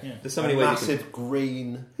 Yeah. Yeah. There's so A many ways massive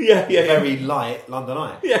green, Yeah, very light London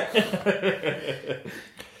Eye.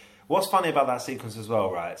 What's funny about that sequence as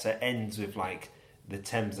well, right? So it ends with like the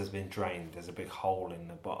Thames has been drained. There's a big hole in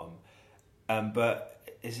the bottom. But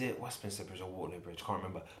is it Westminster Bridge or Waterloo Bridge? Can't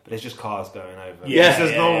remember. But there's just cars going over. Yeah, it's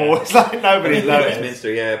just yeah, normal. yeah. It's like nobody's noticed.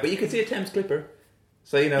 Westminster, yeah. But you can see a Thames Clipper.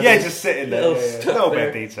 So, you know... Yeah, there's just sitting there. little Yeah, stuff little bit there.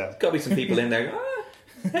 of detail. There's got to be some people in there.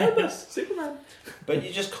 Help us, Superman. But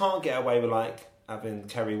you just can't get away with like having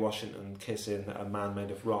Kerry Washington kissing a man made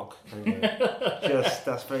of rock. Can you?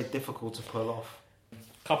 That's very difficult to pull off.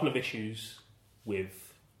 Couple of issues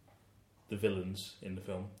with the villains in the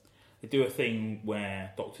film. They do a thing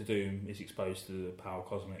where Doctor Doom is exposed to the power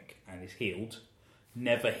cosmic and is healed.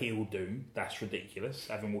 Never heal Doom. That's ridiculous.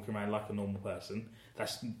 Have him walking around like a normal person.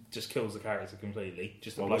 That's just kills the character completely.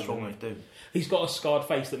 Just a What's blow wrong away. with Doom? He's got a scarred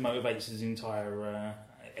face that motivates his entire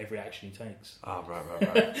every action he takes. Oh,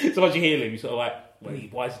 right. So once you heal him, you're sort of like,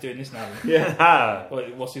 wait, why is he doing this now? Yeah.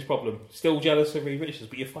 What's his problem? Still jealous of Reed Richards,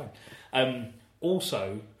 but you're fine.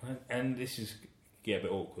 Also, and this is a bit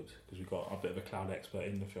awkward because we've got a bit of a cloud expert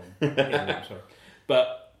in the film. I'm sorry.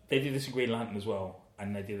 But they did this in Green Lantern as well,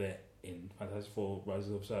 and they did it in Fantastic Four: Rise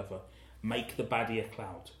of the Surfer. Make the baddie a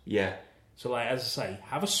cloud. Yeah. So, like, as I say,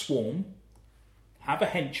 have a swarm, have a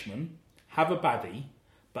henchman, have a baddie,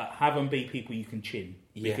 but have them be people you can chin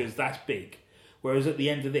because that's big. Whereas at the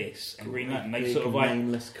end of this, and Green Lantern, they Big, sort of like,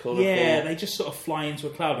 nameless, colourful. yeah, they just sort of fly into a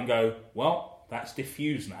cloud and go, well, that's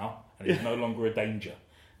diffused now, and it's no longer a danger.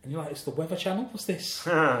 And you're like, it's the Weather Channel? What's this?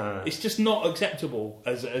 It's just not acceptable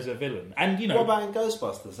as a villain. And, you know... What about in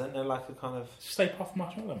Ghostbusters? Isn't there like a kind of... Stay Puft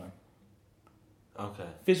Marshmallow Man. Okay.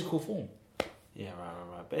 Physical form. Yeah,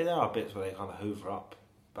 right. But there are bits where they kind of hoover up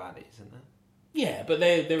baddies, isn't there? Yeah, but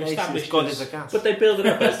they're Casey's established God as... is a gas. But they build it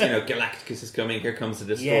up as, you know, Galacticus is coming, here comes the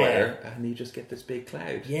Destroyer, and you just get this big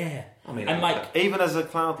cloud. Yeah. I mean, and like... Even as a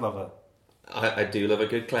cloud lover. I do love a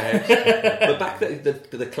good cloud. But back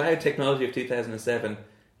the cloud technology of 2007,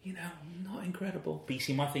 you know, not incredible. But you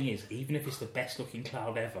see, my thing is, even if it's the best looking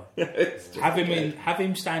cloud ever, It's just have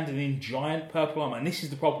him standing in giant purple armour, and this is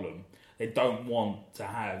the problem. They don't want to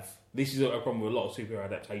have... This is a problem with a lot of superhero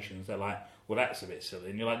adaptations. They're like, well, that's a bit silly.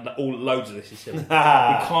 And you're like, loads of this is silly. You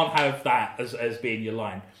can't have that as being your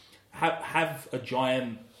line. Have a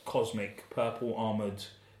giant, cosmic, purple armoured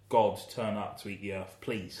god turn up to eat the Earth,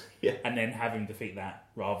 please. Yeah. And then have him defeat that,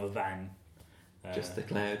 rather than... just the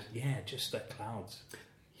cloud. Yeah, just the clouds.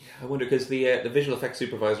 I wonder, because the visual effects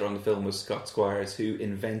supervisor on the film was Scott Squires, who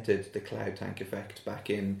invented the cloud tank effect back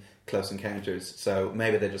in Close Encounters. So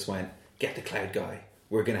maybe they just went, get the cloud guy.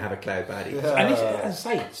 We're going to have a cloud baddie. And this, as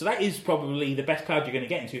I say, so that is probably the best cloud you're going to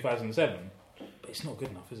get in 2007. But it's not good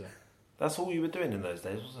enough, is it? That's all you were doing in those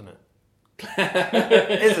days, wasn't it?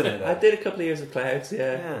 Isn't it? I did a couple of years of clouds,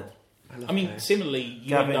 yeah. Yeah. I mean, clouds. similarly, you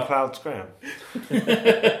Gavin end up... Cloud Scram.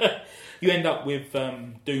 You end up with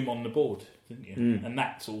Doom on the board, didn't you? And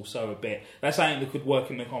that's also a bit... That's something that could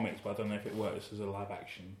work in the comics, but I don't know if it works as a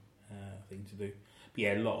live-action thing to do. But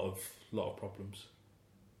yeah, a lot of problems.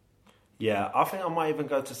 Yeah, I think I might even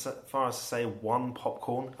go to far as to say one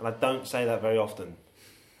popcorn, and I don't say that very often.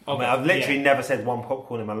 I mean, I've literally never said one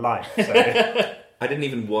popcorn in my life. So. I didn't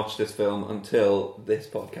even watch this film until this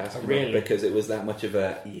podcast. Oh, really? Because it was that much of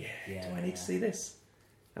a, do I need to see this?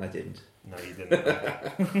 And I didn't. No, you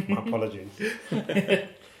didn't. My apologies.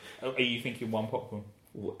 Are you thinking one popcorn?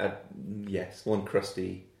 Yes, one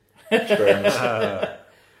crusty Burns.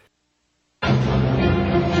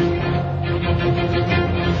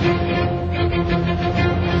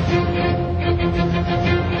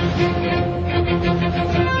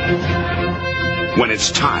 When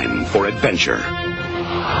it's time for adventure,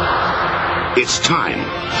 it's time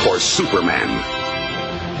for Superman.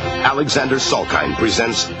 Alexander Salkind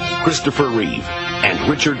presents Christopher Reeve and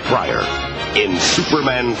Richard Pryor in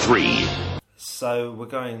Superman 3. So we're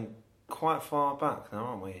going quite far back now,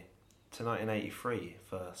 aren't we? To 1983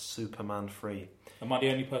 for Superman 3. Am I the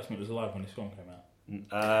only person that was alive when this film came out?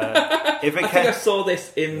 If it I think I came, saw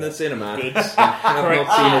this in the cinema. Good. I have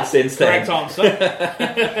not seen it since then. Correct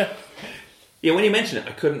answer. Yeah, when you mentioned it,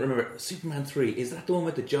 I couldn't remember. Superman 3, is that the one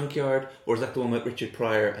with the junkyard, or is that the one with Richard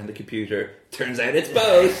Pryor and the computer? Turns out it's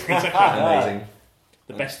both. Amazing.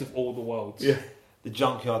 The best of all the worlds. Yeah. the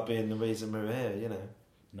junkyard being the reason we're here, you know.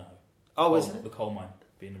 No. Oh, isn't it? The coal mine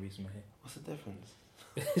being the reason we're here. What's the difference?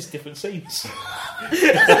 It's different scenes.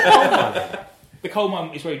 The coal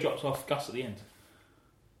mine is where he drops off Gus at the end.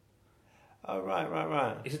 Oh,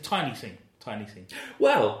 right. It's a tiny scene. Tiny scene.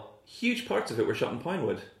 Well, huge parts of it were shot in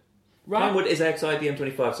Pinewood. Right. Pinewood is outside the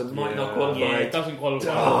M25, so it might not qualify. Yeah, it doesn't qualify,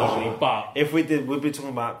 obviously, but... If we did, we'd be talking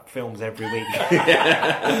about films every week.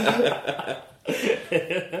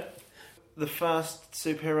 The first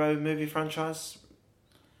superhero movie franchise?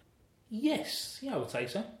 Yes, yeah, I would say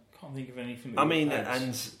so. Can't think of anything. I mean, that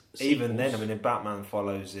and sequels. even then, Batman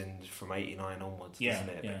follows in from 89 onwards, Yeah, doesn't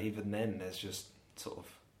it? yeah. But even then, there's just sort of...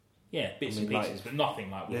 Yeah, bits I mean, and pieces, like, but nothing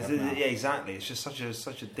like we There's have now. yeah, exactly. It's just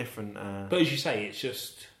such a different... But as you say, it's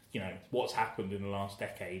just, what's happened in the last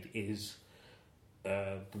decade is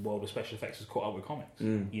the world of special effects has caught up with comics.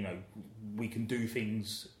 We can do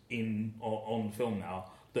things on film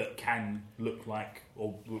now that can look like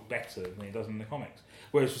or look better than it does in the comics.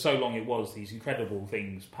 Whereas for so long it was these incredible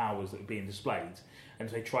things, powers that were being displayed, and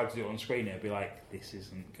if they tried to do it on screen, it'd be like, this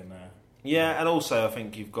isn't gonna... Yeah, and also I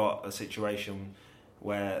think you've got a situation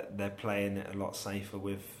where they're playing it a lot safer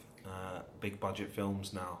with big budget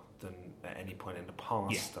films now than at any point in the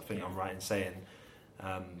past. Yeah, I think I'm right in saying.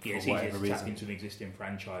 For it's easier whatever to reason. tap into an existing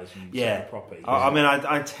franchise and Yeah, property. I mean,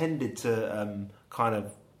 I tended to kind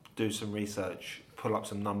of do some research, pull up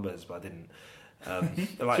some numbers, but I didn't.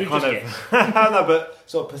 Like kind of no, but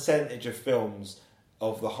sort of percentage of films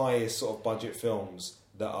of the highest sort of budget films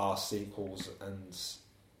that are sequels and.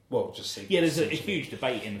 Well, just sequels. Yeah, there's a huge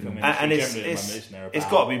debate in the film industry and generally at the moment, isn't there? It's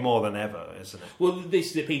about- got to be more than ever, isn't it? Well,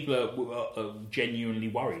 this that people are genuinely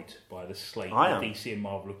worried by the slate I that am. DC and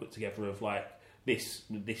Marvel have put together of like this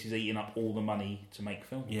is eating up all the money to make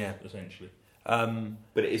films. Yeah. essentially.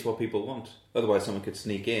 But it is what people want. Otherwise, someone could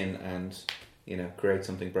sneak in and, create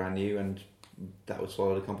something brand new, and that would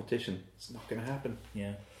swallow the competition. It's not going to happen.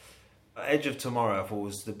 Yeah. Edge of Tomorrow, I thought,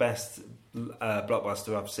 was the best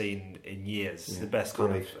blockbuster I've seen in years. Yeah, the best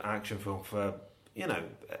kind great. of action film for,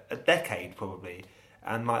 a decade probably.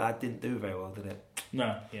 And like that didn't do very well, did it?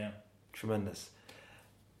 No. Yeah. Tremendous.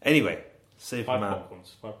 Anyway, 5 Superman.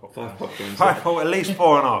 popcorns. 5 popcorns. 5 popcorns. At least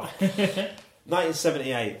 4.5.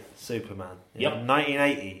 1978, Superman. Yep.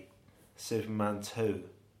 1980, Superman 2.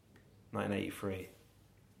 1983,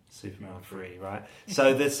 Superman 3, right?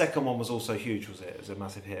 So the second one was also huge, was it? It was a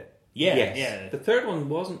massive hit. Yeah. Yes. Yeah. The third one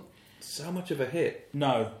wasn't so much of a hit.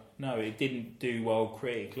 No, it didn't do well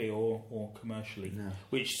critically or commercially, No.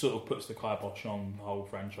 which sort of puts the kibosh on the whole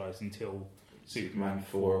franchise until Superman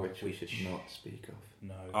 4, which we should not speak of.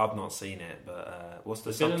 No. I've not seen it, but what's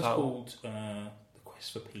the The villain's subtitle? called The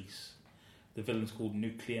Quest for Peace. The villain's called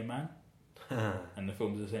Nuclear Man, and the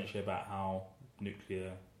film is essentially about how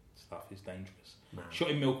nuclear stuff is dangerous. Man.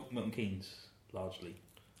 Shot in Milton Keynes, largely.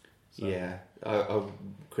 So- Yeah.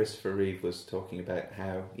 Christopher Reeve was talking about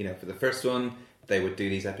how, for the first one, they would do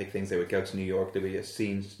these epic things. They would go to New York. There would be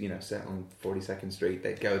scenes, set on 42nd Street.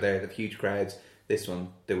 They'd go there, the huge crowds. This one,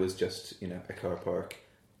 there was just, a car park,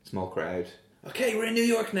 small crowd. Okay, we're in New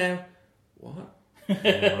York now. What?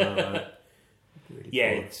 Really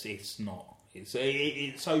Yeah, poor. it's not. It's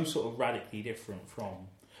so sort of radically different from.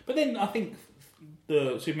 But then I think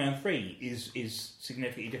the Superman 3 is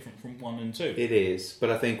significantly different from 1 and 2. It is, but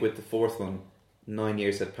I think with the fourth one, 9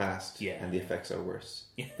 years had passed, Yeah. and the effects are worse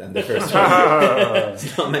Yeah. than the first one.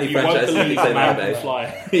 There's not many You won't franchises that believe can say the that man can about.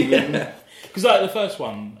 fly. Yeah. Because like the first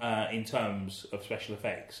one, in terms of special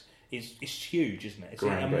effects, it's huge, isn't it? It's a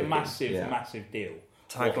Groundbreaking, massive, yeah. massive deal.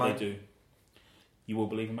 Tagline? What they do. You will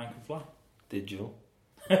believe a man can fly. Did you?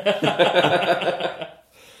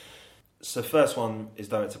 So first one is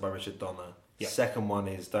directed by Richard Donner. Yeah. Second one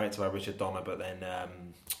is directed by Richard Donner, but then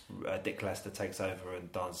Dick Lester takes over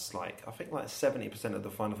and does I think 70% of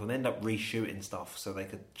the final film. They end up reshooting stuff so they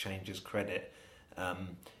could change his credit.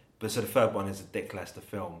 But so the third one is a Dick Lester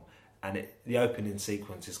film, and the opening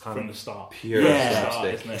sequence is kind From of the start. Pure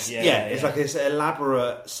slapstick. Isn't it? it's like this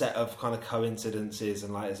elaborate set of kind of coincidences,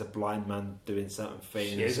 and there's a blind man doing certain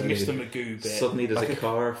things. Yeah, there's a and- Mr. Magoo bit. Suddenly there's a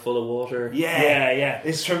car full of water. Yeah.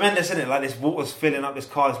 It's tremendous, isn't it? Like this water's filling up this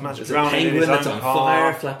car, this man's There's a drowning in his penguin own that's on car.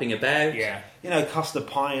 fire, flapping about. Yeah. You know, custard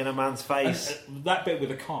pie in a man's face. That bit with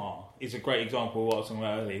the car is a great example of what I was talking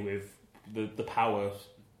about earlier with the power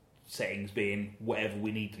settings being whatever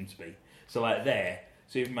we need them to be. So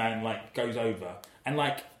Superman goes over and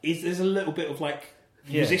there's a little bit of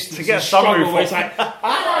resistance to get and a struggle sunroof where it's off.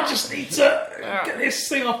 I just need to get this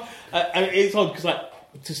thing off. And it's odd because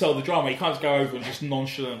to sell the drama, you can't just go over and just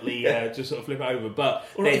nonchalantly just sort of flip it over. But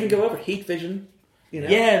Or not even go over. Heat vision. You know?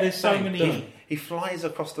 Yeah, there's so Bang, many. done. He flies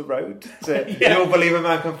across the road. You'll believe a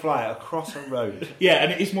man can fly across a road. Yeah,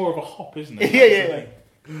 and it is more of a hop, isn't it? Yeah.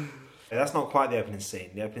 That's not quite the opening scene.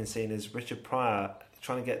 The opening scene is Richard Pryor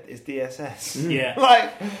trying to get his DSS.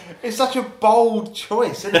 Yeah. It's such a bold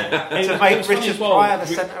choice, isn't it? To make Richard Pryor the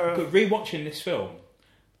centre of... But rewatching this film,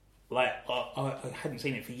 I hadn't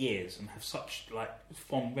seen it for years and have such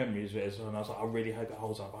fond memories of it, and I was I really hope it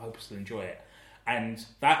holds up. I hope I still enjoy it. And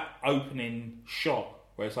that opening shot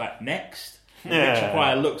where it's next, and Richard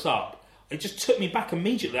Pryor looks up, it just took me back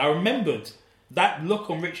immediately. I remembered that look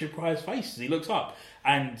on Richard Pryor's face as he looks up,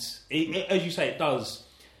 and as you say, it does.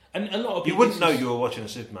 And a lot of people, You wouldn't know you were watching a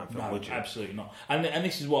Superman film, no, would you? absolutely not. And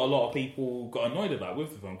this is what a lot of people got annoyed about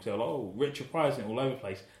with the film, because they're like, "Oh, Richard Pryor's in it all over the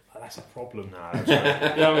place." That's a problem. No, that's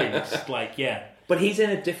right. You know what I mean? It's yeah. But he's in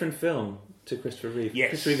a different film to Christopher Reeve. Yes.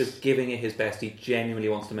 Christopher Reeve is giving it his best. He genuinely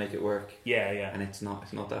wants to make it work. Yeah. And it's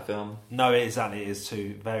not that film. No, exactly. It is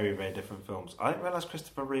two very, very different films. I didn't realise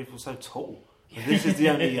Christopher Reeve was so tall. This is the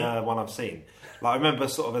only one I've seen. I remember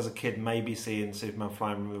sort of as a kid maybe seeing Superman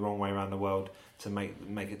flying the wrong way around the world to make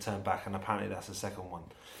it turn back, and apparently that's the second one.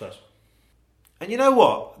 First one. And you know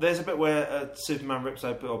what? There's a bit where Superman rips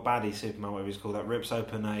open, or baddie Superman, whatever he's called, that rips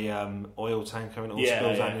open a oil tanker and it all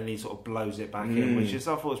spills out, and he sort of blows it back in, which I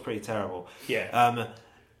thought was pretty terrible. Yeah.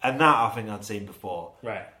 And that I think I'd seen before.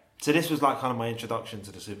 Right. So this was kind of my introduction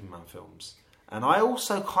to the Superman films. And I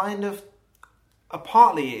also kind of,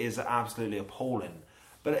 partly it is absolutely appalling,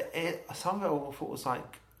 but some of it I thought was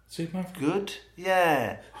Superman good.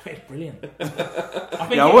 Yeah. I think it's brilliant.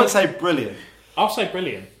 I wouldn't say brilliant. I'll say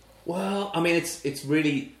brilliant. Well, I mean, it's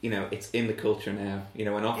really, it's in the culture now.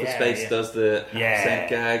 When Office Space does the accent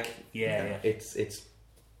gag, it's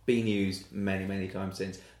been used many, many times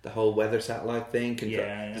since. The whole weather satellite thing,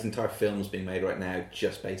 this entire film's being made right now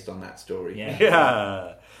just based on that story.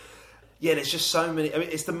 Yeah, there's just so many. I mean,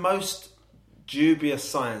 it's the most dubious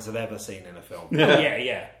science I've ever seen in a film.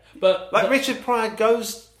 Yeah. But Richard Pryor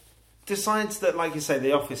decides that, like you say,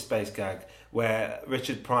 the Office Space gag, where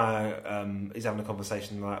Richard Pryor is having a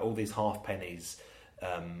conversation all these half pennies,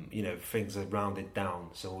 things are rounded down,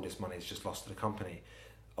 so all this money is just lost to the company.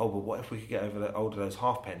 Oh, but what if we could get hold of those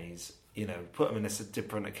half pennies, put them in a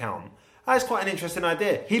different account? That's quite an interesting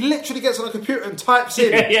idea. He literally gets on a computer and types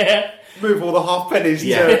in, move all the half pennies.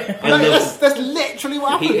 That's literally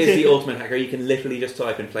what happens. He is the ultimate hacker. You can literally just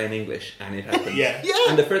type in plain English and it happens.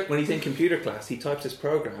 And when he's in computer class, he types his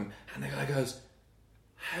program and the guy goes,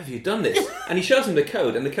 "Have you done this?" And he shows him the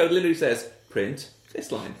code, and the code literally says, "Print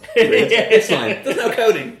this line, print this line." There's no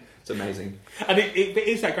coding. It's amazing. And it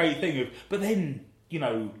is that great thing of, but then,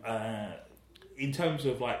 in terms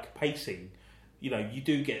of pacing, you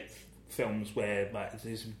do get films where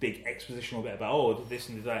there's a big expositional bit about this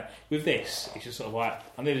and that. With this, it's just sort of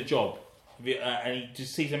I need a job, and he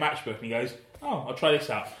just sees a matchbook and he goes, "Oh, I'll try this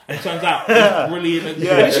out," and it turns out it's brilliant.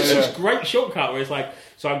 It's just such a great shortcut where it's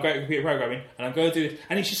so I'm great at computer programming and I'm going to do this,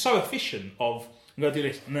 and it's just so efficient of I'm going to do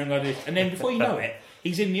this and then I'm going to do this, and then before you know it,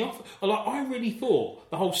 he's in the office. I really thought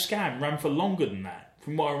the whole scam ran for longer than that,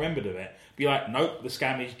 from what I remembered of it. Be nope, the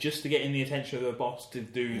scam is just to get in the attention of the boss to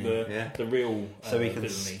do the real. So he can villainy.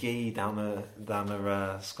 ski down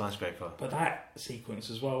a skyscraper. But that sequence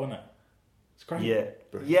as well, isn't it? It's great.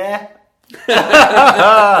 Yeah.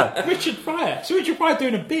 Richard Pryor. So Richard Pryor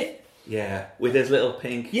doing a bit. Yeah, with his little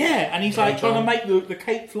pink. Yeah, and he's trying to make the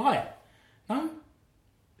cape fly. No.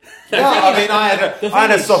 I mean, I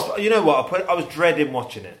had a is- soft. You know what? I was dreading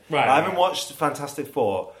watching it. Right. I haven't watched Fantastic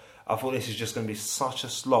Four. I thought this is just going to be such a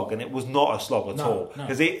slog, and it was not a slog at all. No.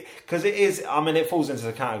 Because it is. I mean, it falls into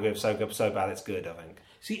the category of so good, so bad it's good. I think.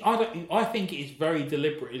 See, I think it is very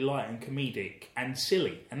deliberately light and comedic and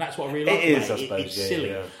silly, and that's what I really like. It is, about I suppose. It's silly,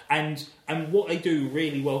 Yeah. and what they do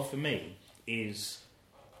really well for me is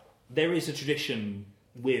there is a tradition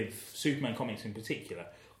with Superman comics in particular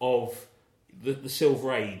of the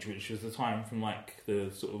Silver Age, which was the time from like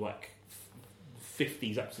the sort of like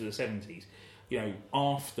 50s up to the 70s. You know,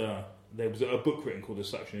 after there was a book written called The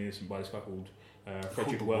Seduction of the Innocent by this guy called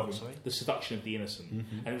Frederick Wertham, The Seduction of the Innocent.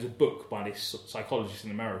 And it was a book by this psychologist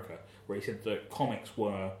in America where he said that comics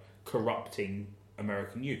were corrupting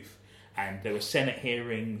American youth. And there were Senate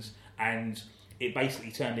hearings, and it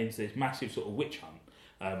basically turned into this massive sort of witch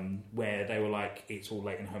hunt where they were like, it's all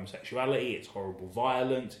latent homosexuality, it's horrible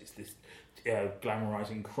violence, it's this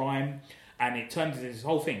glamorizing crime. And it turned into this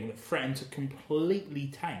whole thing that threatened to completely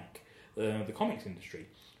tank the comics industry.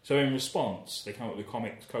 So in response, they came up with the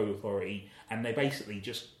Comics Code Authority, and they basically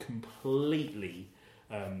just completely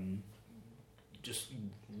just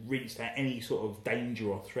rinsed out any sort of danger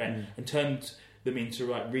or threat and turned them into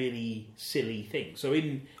like really silly things. So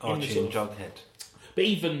in Archie the sort and of, Jughead. but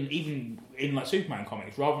even in like Superman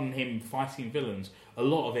comics, rather than him fighting villains, a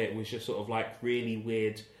lot of it was just sort of like really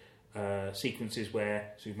weird sequences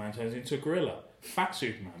where Superman turns into a gorilla, fat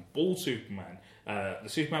Superman, bald Superman, the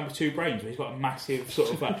Superman with two brains, where he's got a massive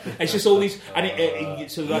sort of like, it's just all these, and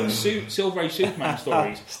so like Silver Age Superman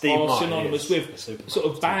stories Steve are Martin synonymous is with Superman. sort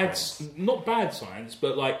of bad, not bad science,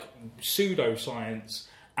 but like pseudo-science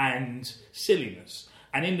and silliness.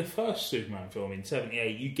 And in the first Superman film in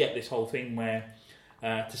 '78, you get this whole thing where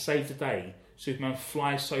to save the day, Superman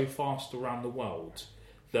flies so fast around the world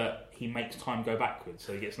that he makes time go backwards,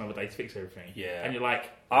 so he gets another day to fix everything. Yeah. And you're like...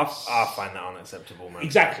 I find that unacceptable, man.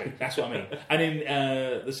 Exactly, that's what I mean. And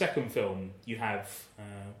in the second film, you have...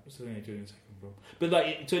 what's the thing they do in the second film? But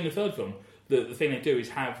like, so in the third film, the thing they do is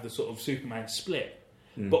have the sort of Superman split.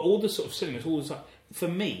 But all the sort of silliness, all the stuff... For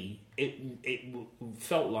me, it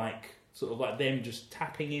felt like sort of like them just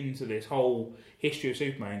tapping into this whole history of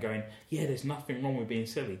Superman and going, yeah, there's nothing wrong with being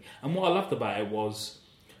silly. And what I loved about it was...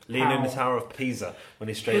 Leaning in the Tower of Pisa when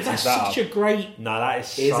he But straightens that's that up. such a great... No, that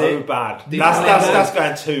is Is so it? bad. The That's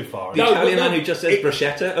going too far. The No, Italian but man who just says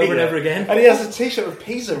bruschetta over and Yeah. over again. And he has a T-shirt with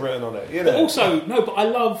Pisa written on it. You know. But also, no, but I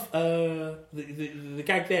love the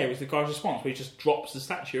gag there is the guy's response where he just drops the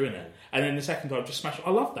statue in it, and then the second time just smash it.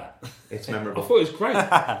 I love that. It's I memorable. thought it was great.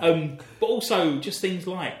 But also just things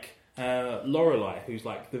like Lorelei, who's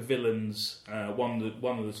like the villain's one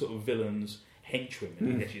of the sort of villains'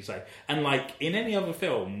 henchwomen, I guess you'd say. And like in any other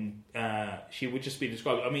film, she would just be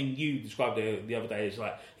described. I mean, you described her the other day as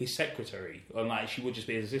like his secretary, and like she would just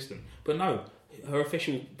be his assistant. But no, her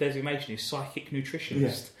official designation is psychic nutritionist. Yeah.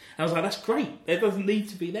 And I was like, that's great. It doesn't need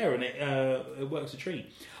to be there, and it works a treat.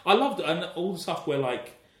 I loved it, and all the stuff where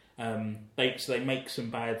like they make some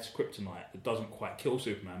bad kryptonite that doesn't quite kill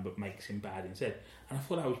Superman, but makes him bad instead. And I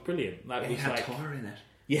thought that was brilliant. That He was had like, tar in it.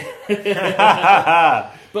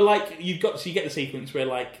 yeah. But like you get the sequence where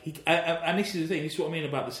like and this is the thing. This is what I mean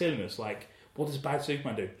about the silliness. Like, what does bad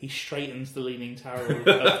Superman do? He straightens the Leaning Tower of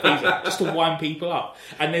Pisa just to wind people up.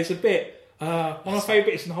 And there's a bit one of my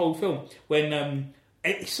favourite bits in the whole film when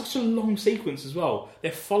it's such a long sequence as well.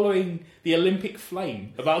 They're following the Olympic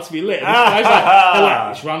flame about to be lit. And this guy's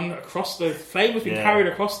like, it's run across the flame has been carried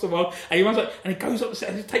across the world, and he runs up and it goes up the set,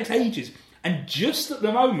 and it takes ages. And just at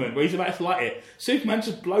the moment where he's about to light it, Superman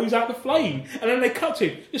just blows out the flame, and then they cut to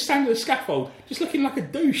him just standing at the scaffold, just looking like a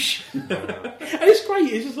douche. And it's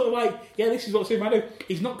great. It's just sort of like, yeah, this is what Superman do.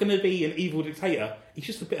 He's not going to be an evil dictator. He's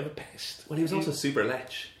just a bit of a pest. Well, he was also super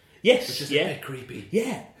lech. Yes, Which is yeah, a bit creepy.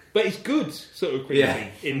 yeah. But it's good, sort of creepy. Yeah.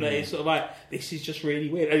 In that it's sort of like, this is just really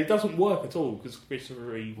weird, and it doesn't work at all because Christopher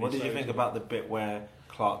Reeve. What is did you so- think about the bit where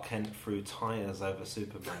Clark Kent threw tyres over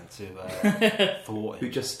Superman to thwart Who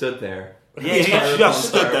him? just stood there. Yeah, he just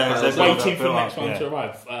stood there as they Waiting built for the up, next one yeah. to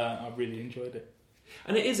arrive. I really enjoyed it.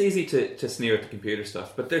 And it is easy to sneer at the computer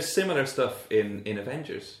stuff, but there's similar stuff in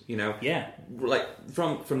Avengers, you know? Yeah. Like,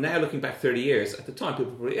 from now looking back 30 years, at the time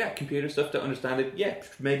people were, yeah, computer stuff, don't understand it, yeah,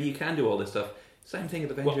 maybe you can do all this stuff. Same thing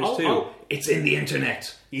with Avengers Well, too. It's in the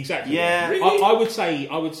internet. Exactly. Yeah. Really? I would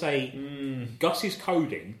say Gus's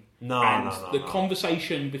coding and the no.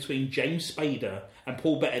 conversation between James Spader and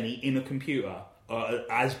Paul Bettany in a computer are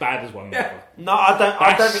as bad as one another. No, I don't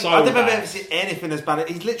That's think so I've never bad. ever seen anything as bad.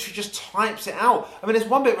 He literally just types it out. I mean, there's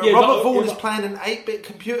one bit where Yeah, Robert but- Vaughn yeah, is but- playing an 8-bit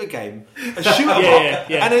computer game, a shoot 'em up,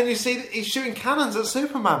 yeah. and then you see that he's shooting cannons at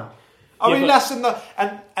Superman. I Yeah, mean, but- that's in the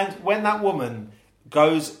and when that woman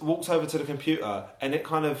walks over to the computer, and it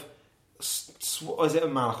kind of. Is it a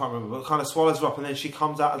man? I can't remember. But it kind of swallows her up, and then she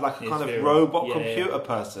comes out as like a It's kind of very- robot yeah, computer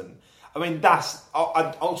person. I mean, that's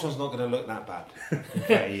Ultron's not going to look that bad in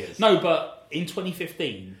 30 years. No, but in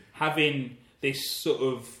 2015, having this sort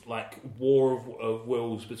of like war of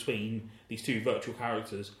wills between these two virtual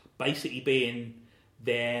characters, basically being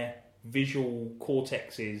their visual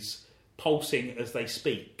cortexes pulsing as they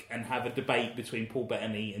speak, and have a debate between Paul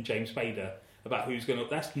Bettany and James Spader about who's going to...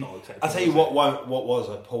 That's not acceptable. I'll tell you what was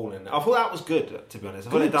appalling. I thought that was good, to be honest.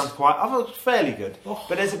 I thought it done quite... I thought it was fairly good. Oh.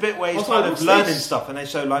 But there's a bit where he's I was kind like, of what's learning this? stuff, and they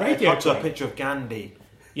show, like, they Radio cut to a play. picture of Gandhi.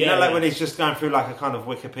 Yeah, you know, like yeah. when he's just going through, like, a kind of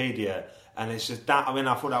Wikipedia, and it's just that... I mean,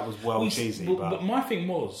 I thought that was cheesy, but my thing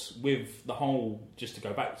was, with the whole... Just to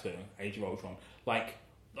go back to Age of Ultron, like,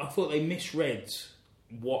 I thought they misread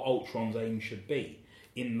what Ultron's aim should be,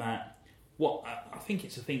 in that... What I think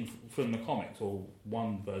it's a thing from the comics, or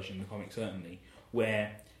one version of the comics certainly,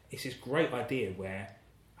 where it's this great idea where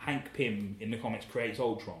Hank Pym in the comics creates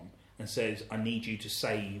Ultron and says, I need you to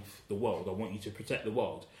save the world, I want you to protect the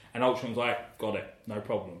world. And Ultron's like, got it, no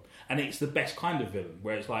problem. And it's the best kind of villain,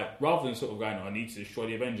 where it's like, rather than sort of going, I need to destroy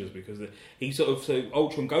the Avengers, because so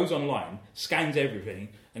Ultron goes online, scans everything,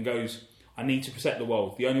 and goes, I need to protect the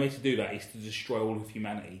world. The only way to do that is to destroy all of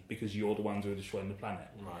humanity, because you're the ones who are destroying the planet.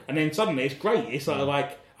 Right. And then suddenly it's great. It's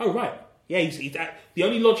like, oh right, yeah. He's the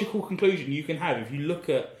only logical conclusion you can have if you look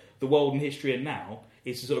at the world and history and now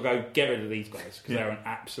is to sort of go, get rid of these guys because they're an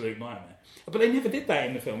absolute nightmare. But they never did that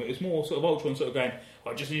in the film. It was more sort of Ultron sort of going,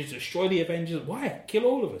 I just need to destroy the Avengers. Why? Kill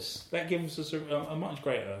all of us. That gives us a much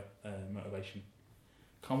greater motivation.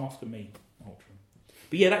 Come after me, Ultron.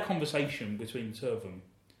 But yeah, that conversation between the two of them,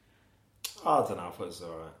 I don't know, I thought it was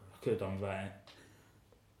alright. I could have done that.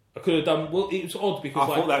 I could have done... Well, it was odd because...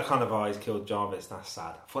 I thought that kind of, he's killed Jarvis, that's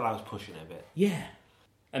sad. I thought that was pushing it a bit. Yeah.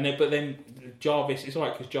 But then Jarvis... It's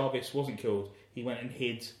alright because Jarvis wasn't killed. He went and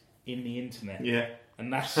hid in the internet. Yeah.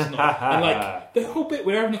 And that's not... and like, the whole bit,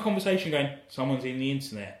 we're having a conversation going, someone's in the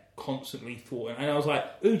internet, constantly thought... And I was like,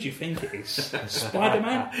 who do you think it is?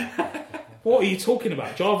 Spider-Man? What are you talking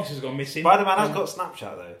about? Jarvis has gone missing. Spider-Man has got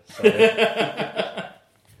Snapchat, though. So.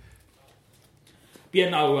 Yeah,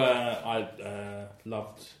 no, I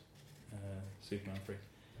loved Superman 3.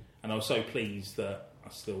 And I was so pleased that I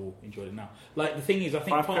still enjoyed it now. Like, the thing is, I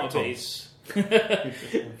think part of it is...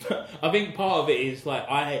 I think part of it is, like,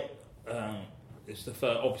 it's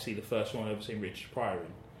obviously the first one I've ever seen Richard Pryor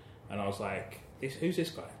in. And I was like, who's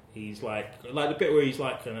this guy? He's like the bit where he's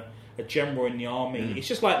like a general in the army. It's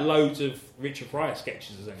just like loads of Richard Pryor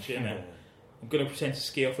sketches, essentially, isn't it? I'm going to pretend to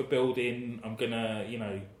ski off a building. I'm going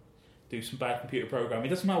to, do some bad computer programming. It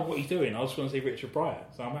doesn't matter what he's doing. I just want to see Richard Pryor,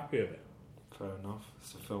 so I'm happy with it. Fair enough.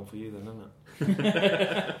 It's a film for you then, isn't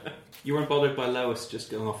it? You weren't bothered by Lois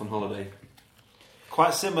just going off on holiday?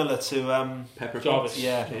 Quite similar to... Pepper Jarvis.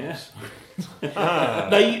 Potts? Yeah.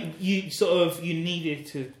 No, you needed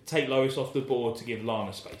to take Lois off the board to give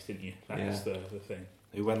Lana space, didn't you? That's the thing.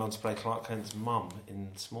 Who went on to play Clark Kent's mum in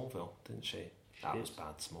Smallville, didn't she? That was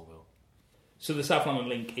bad, Smallville. So the South London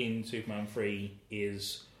link in Superman 3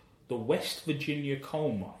 is the West Virginia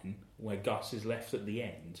coal mine, where Gus is left at the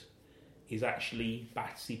end, is actually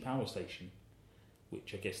Battersea Power Station,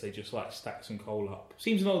 which I guess they just like stack some coal up.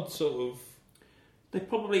 Seems an odd sort of...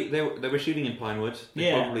 They were shooting in Pinewood.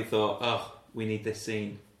 They probably thought, we need this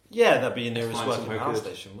scene. Yeah, that'd be your nearest find working somewhere power good.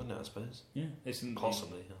 station, wouldn't it, I suppose? Yeah, it's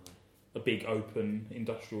Possibly. a big open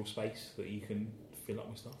industrial space that you can fill up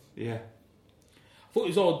with stuff. Yeah. I thought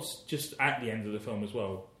it was odd just at the end of the film as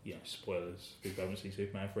well. Spoilers, if you haven't seen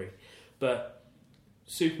Superman 3. But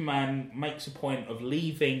Superman makes a point of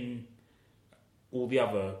leaving all the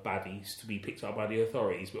other baddies to be picked up by the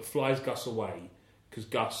authorities, but flies Gus away because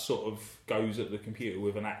Gus sort of goes at the computer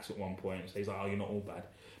with an axe at one point and says, you're not all bad.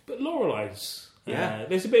 But Lorelei's...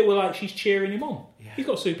 there's a bit where like she's cheering him on. Yeah. He's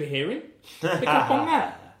got super hearing. Pick up on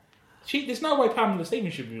that. There's no way Pamela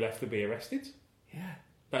Stevens should be left to be arrested. Yeah.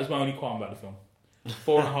 That was my only qualm about the film.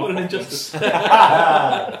 4.5 What an injustice.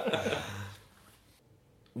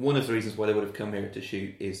 One of the reasons why they would have come here to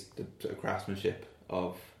shoot is the sort of craftsmanship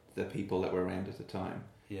of the people that were around at the time.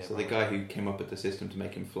 Yeah, so the guy who came up with the system to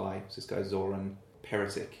make him fly was this guy Zoran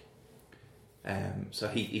Perisic. So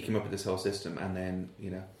he came up with this whole system, and then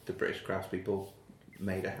the British craftspeople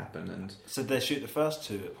made it happen. And so they shoot the first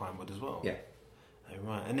two at Pinewood as well. Yeah. Oh,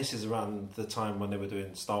 right, and this is around the time when they were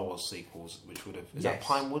doing Star Wars sequels, which would have... Is Yes. that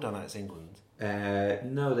Pinewood? I know it's England.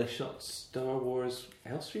 No, they shot Star Wars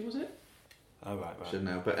Elstree, was it? Oh, right. Should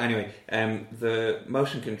know. But anyway, the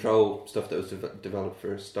motion control stuff that was developed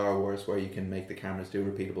for Star Wars, where you can make the cameras do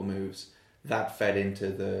repeatable moves, that fed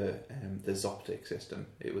into the Zoptic system,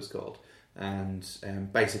 it was called. And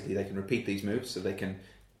basically they can repeat these moves, so they can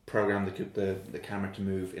program the camera to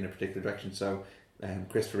move in a particular direction. So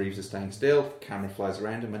Christopher Reeves is staying still, the camera flies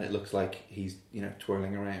around him, and it looks like he's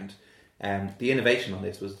twirling around. The innovation on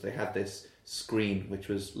this was they had this screen which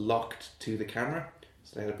was locked to the camera.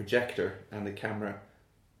 So they had a projector and the camera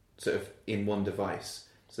sort of in one device.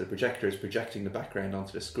 So the projector is projecting the background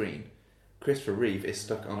onto the screen. Christopher Reeve is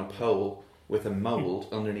stuck on a pole with a mould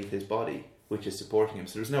underneath his body, which is supporting him.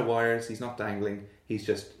 So there's no wires, he's not dangling, he's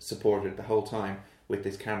just supported the whole time with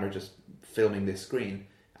this camera just filming this screen.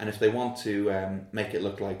 And if they want to make it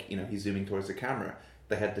look like, you know, he's zooming towards the camera,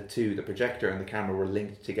 they had the projector and the camera were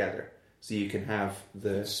linked together. So you can have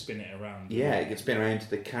spin it around. Yeah, you can spin around.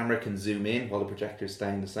 The camera can zoom in while the projector's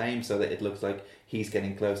staying the same, so that it looks like he's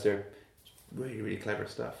getting closer. Really, really clever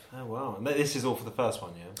stuff. Oh wow! And this is all for the first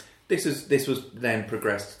one, yeah. This was then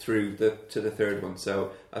progressed through to the third one.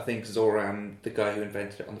 So I think Zoran, the guy who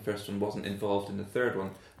invented it on the first one, wasn't involved in the third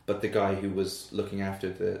one, but the guy who was looking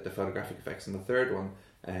after the photographic effects in the third one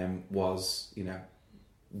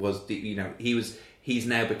he's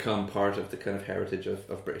now become part of the kind of heritage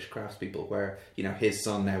of British craftspeople, where, you know, his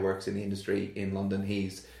son now works in the industry in London.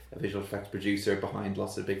 He's a visual effects producer behind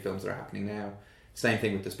lots of the big films that are happening now. Same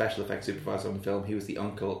thing with the special effects supervisor on the film. He was the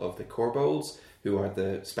uncle of the Corbolds, who are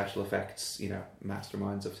the special effects, you know,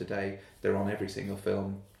 masterminds of today. They're on every single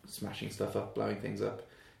film, smashing stuff up, blowing things up.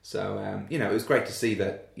 So, you know, it was great to see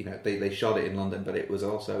that, you know, they shot it in London, but it was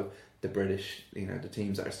also the British, you know, the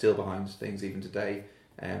teams that are still behind things even today,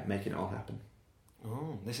 making it all happen.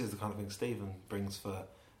 Oh, this is the kind of thing Stephen brings for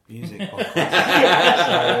music.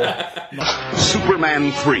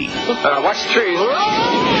 Superman 3. Watch the trees.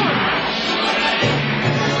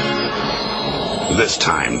 This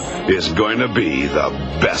time is going to be the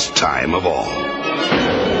best time of all.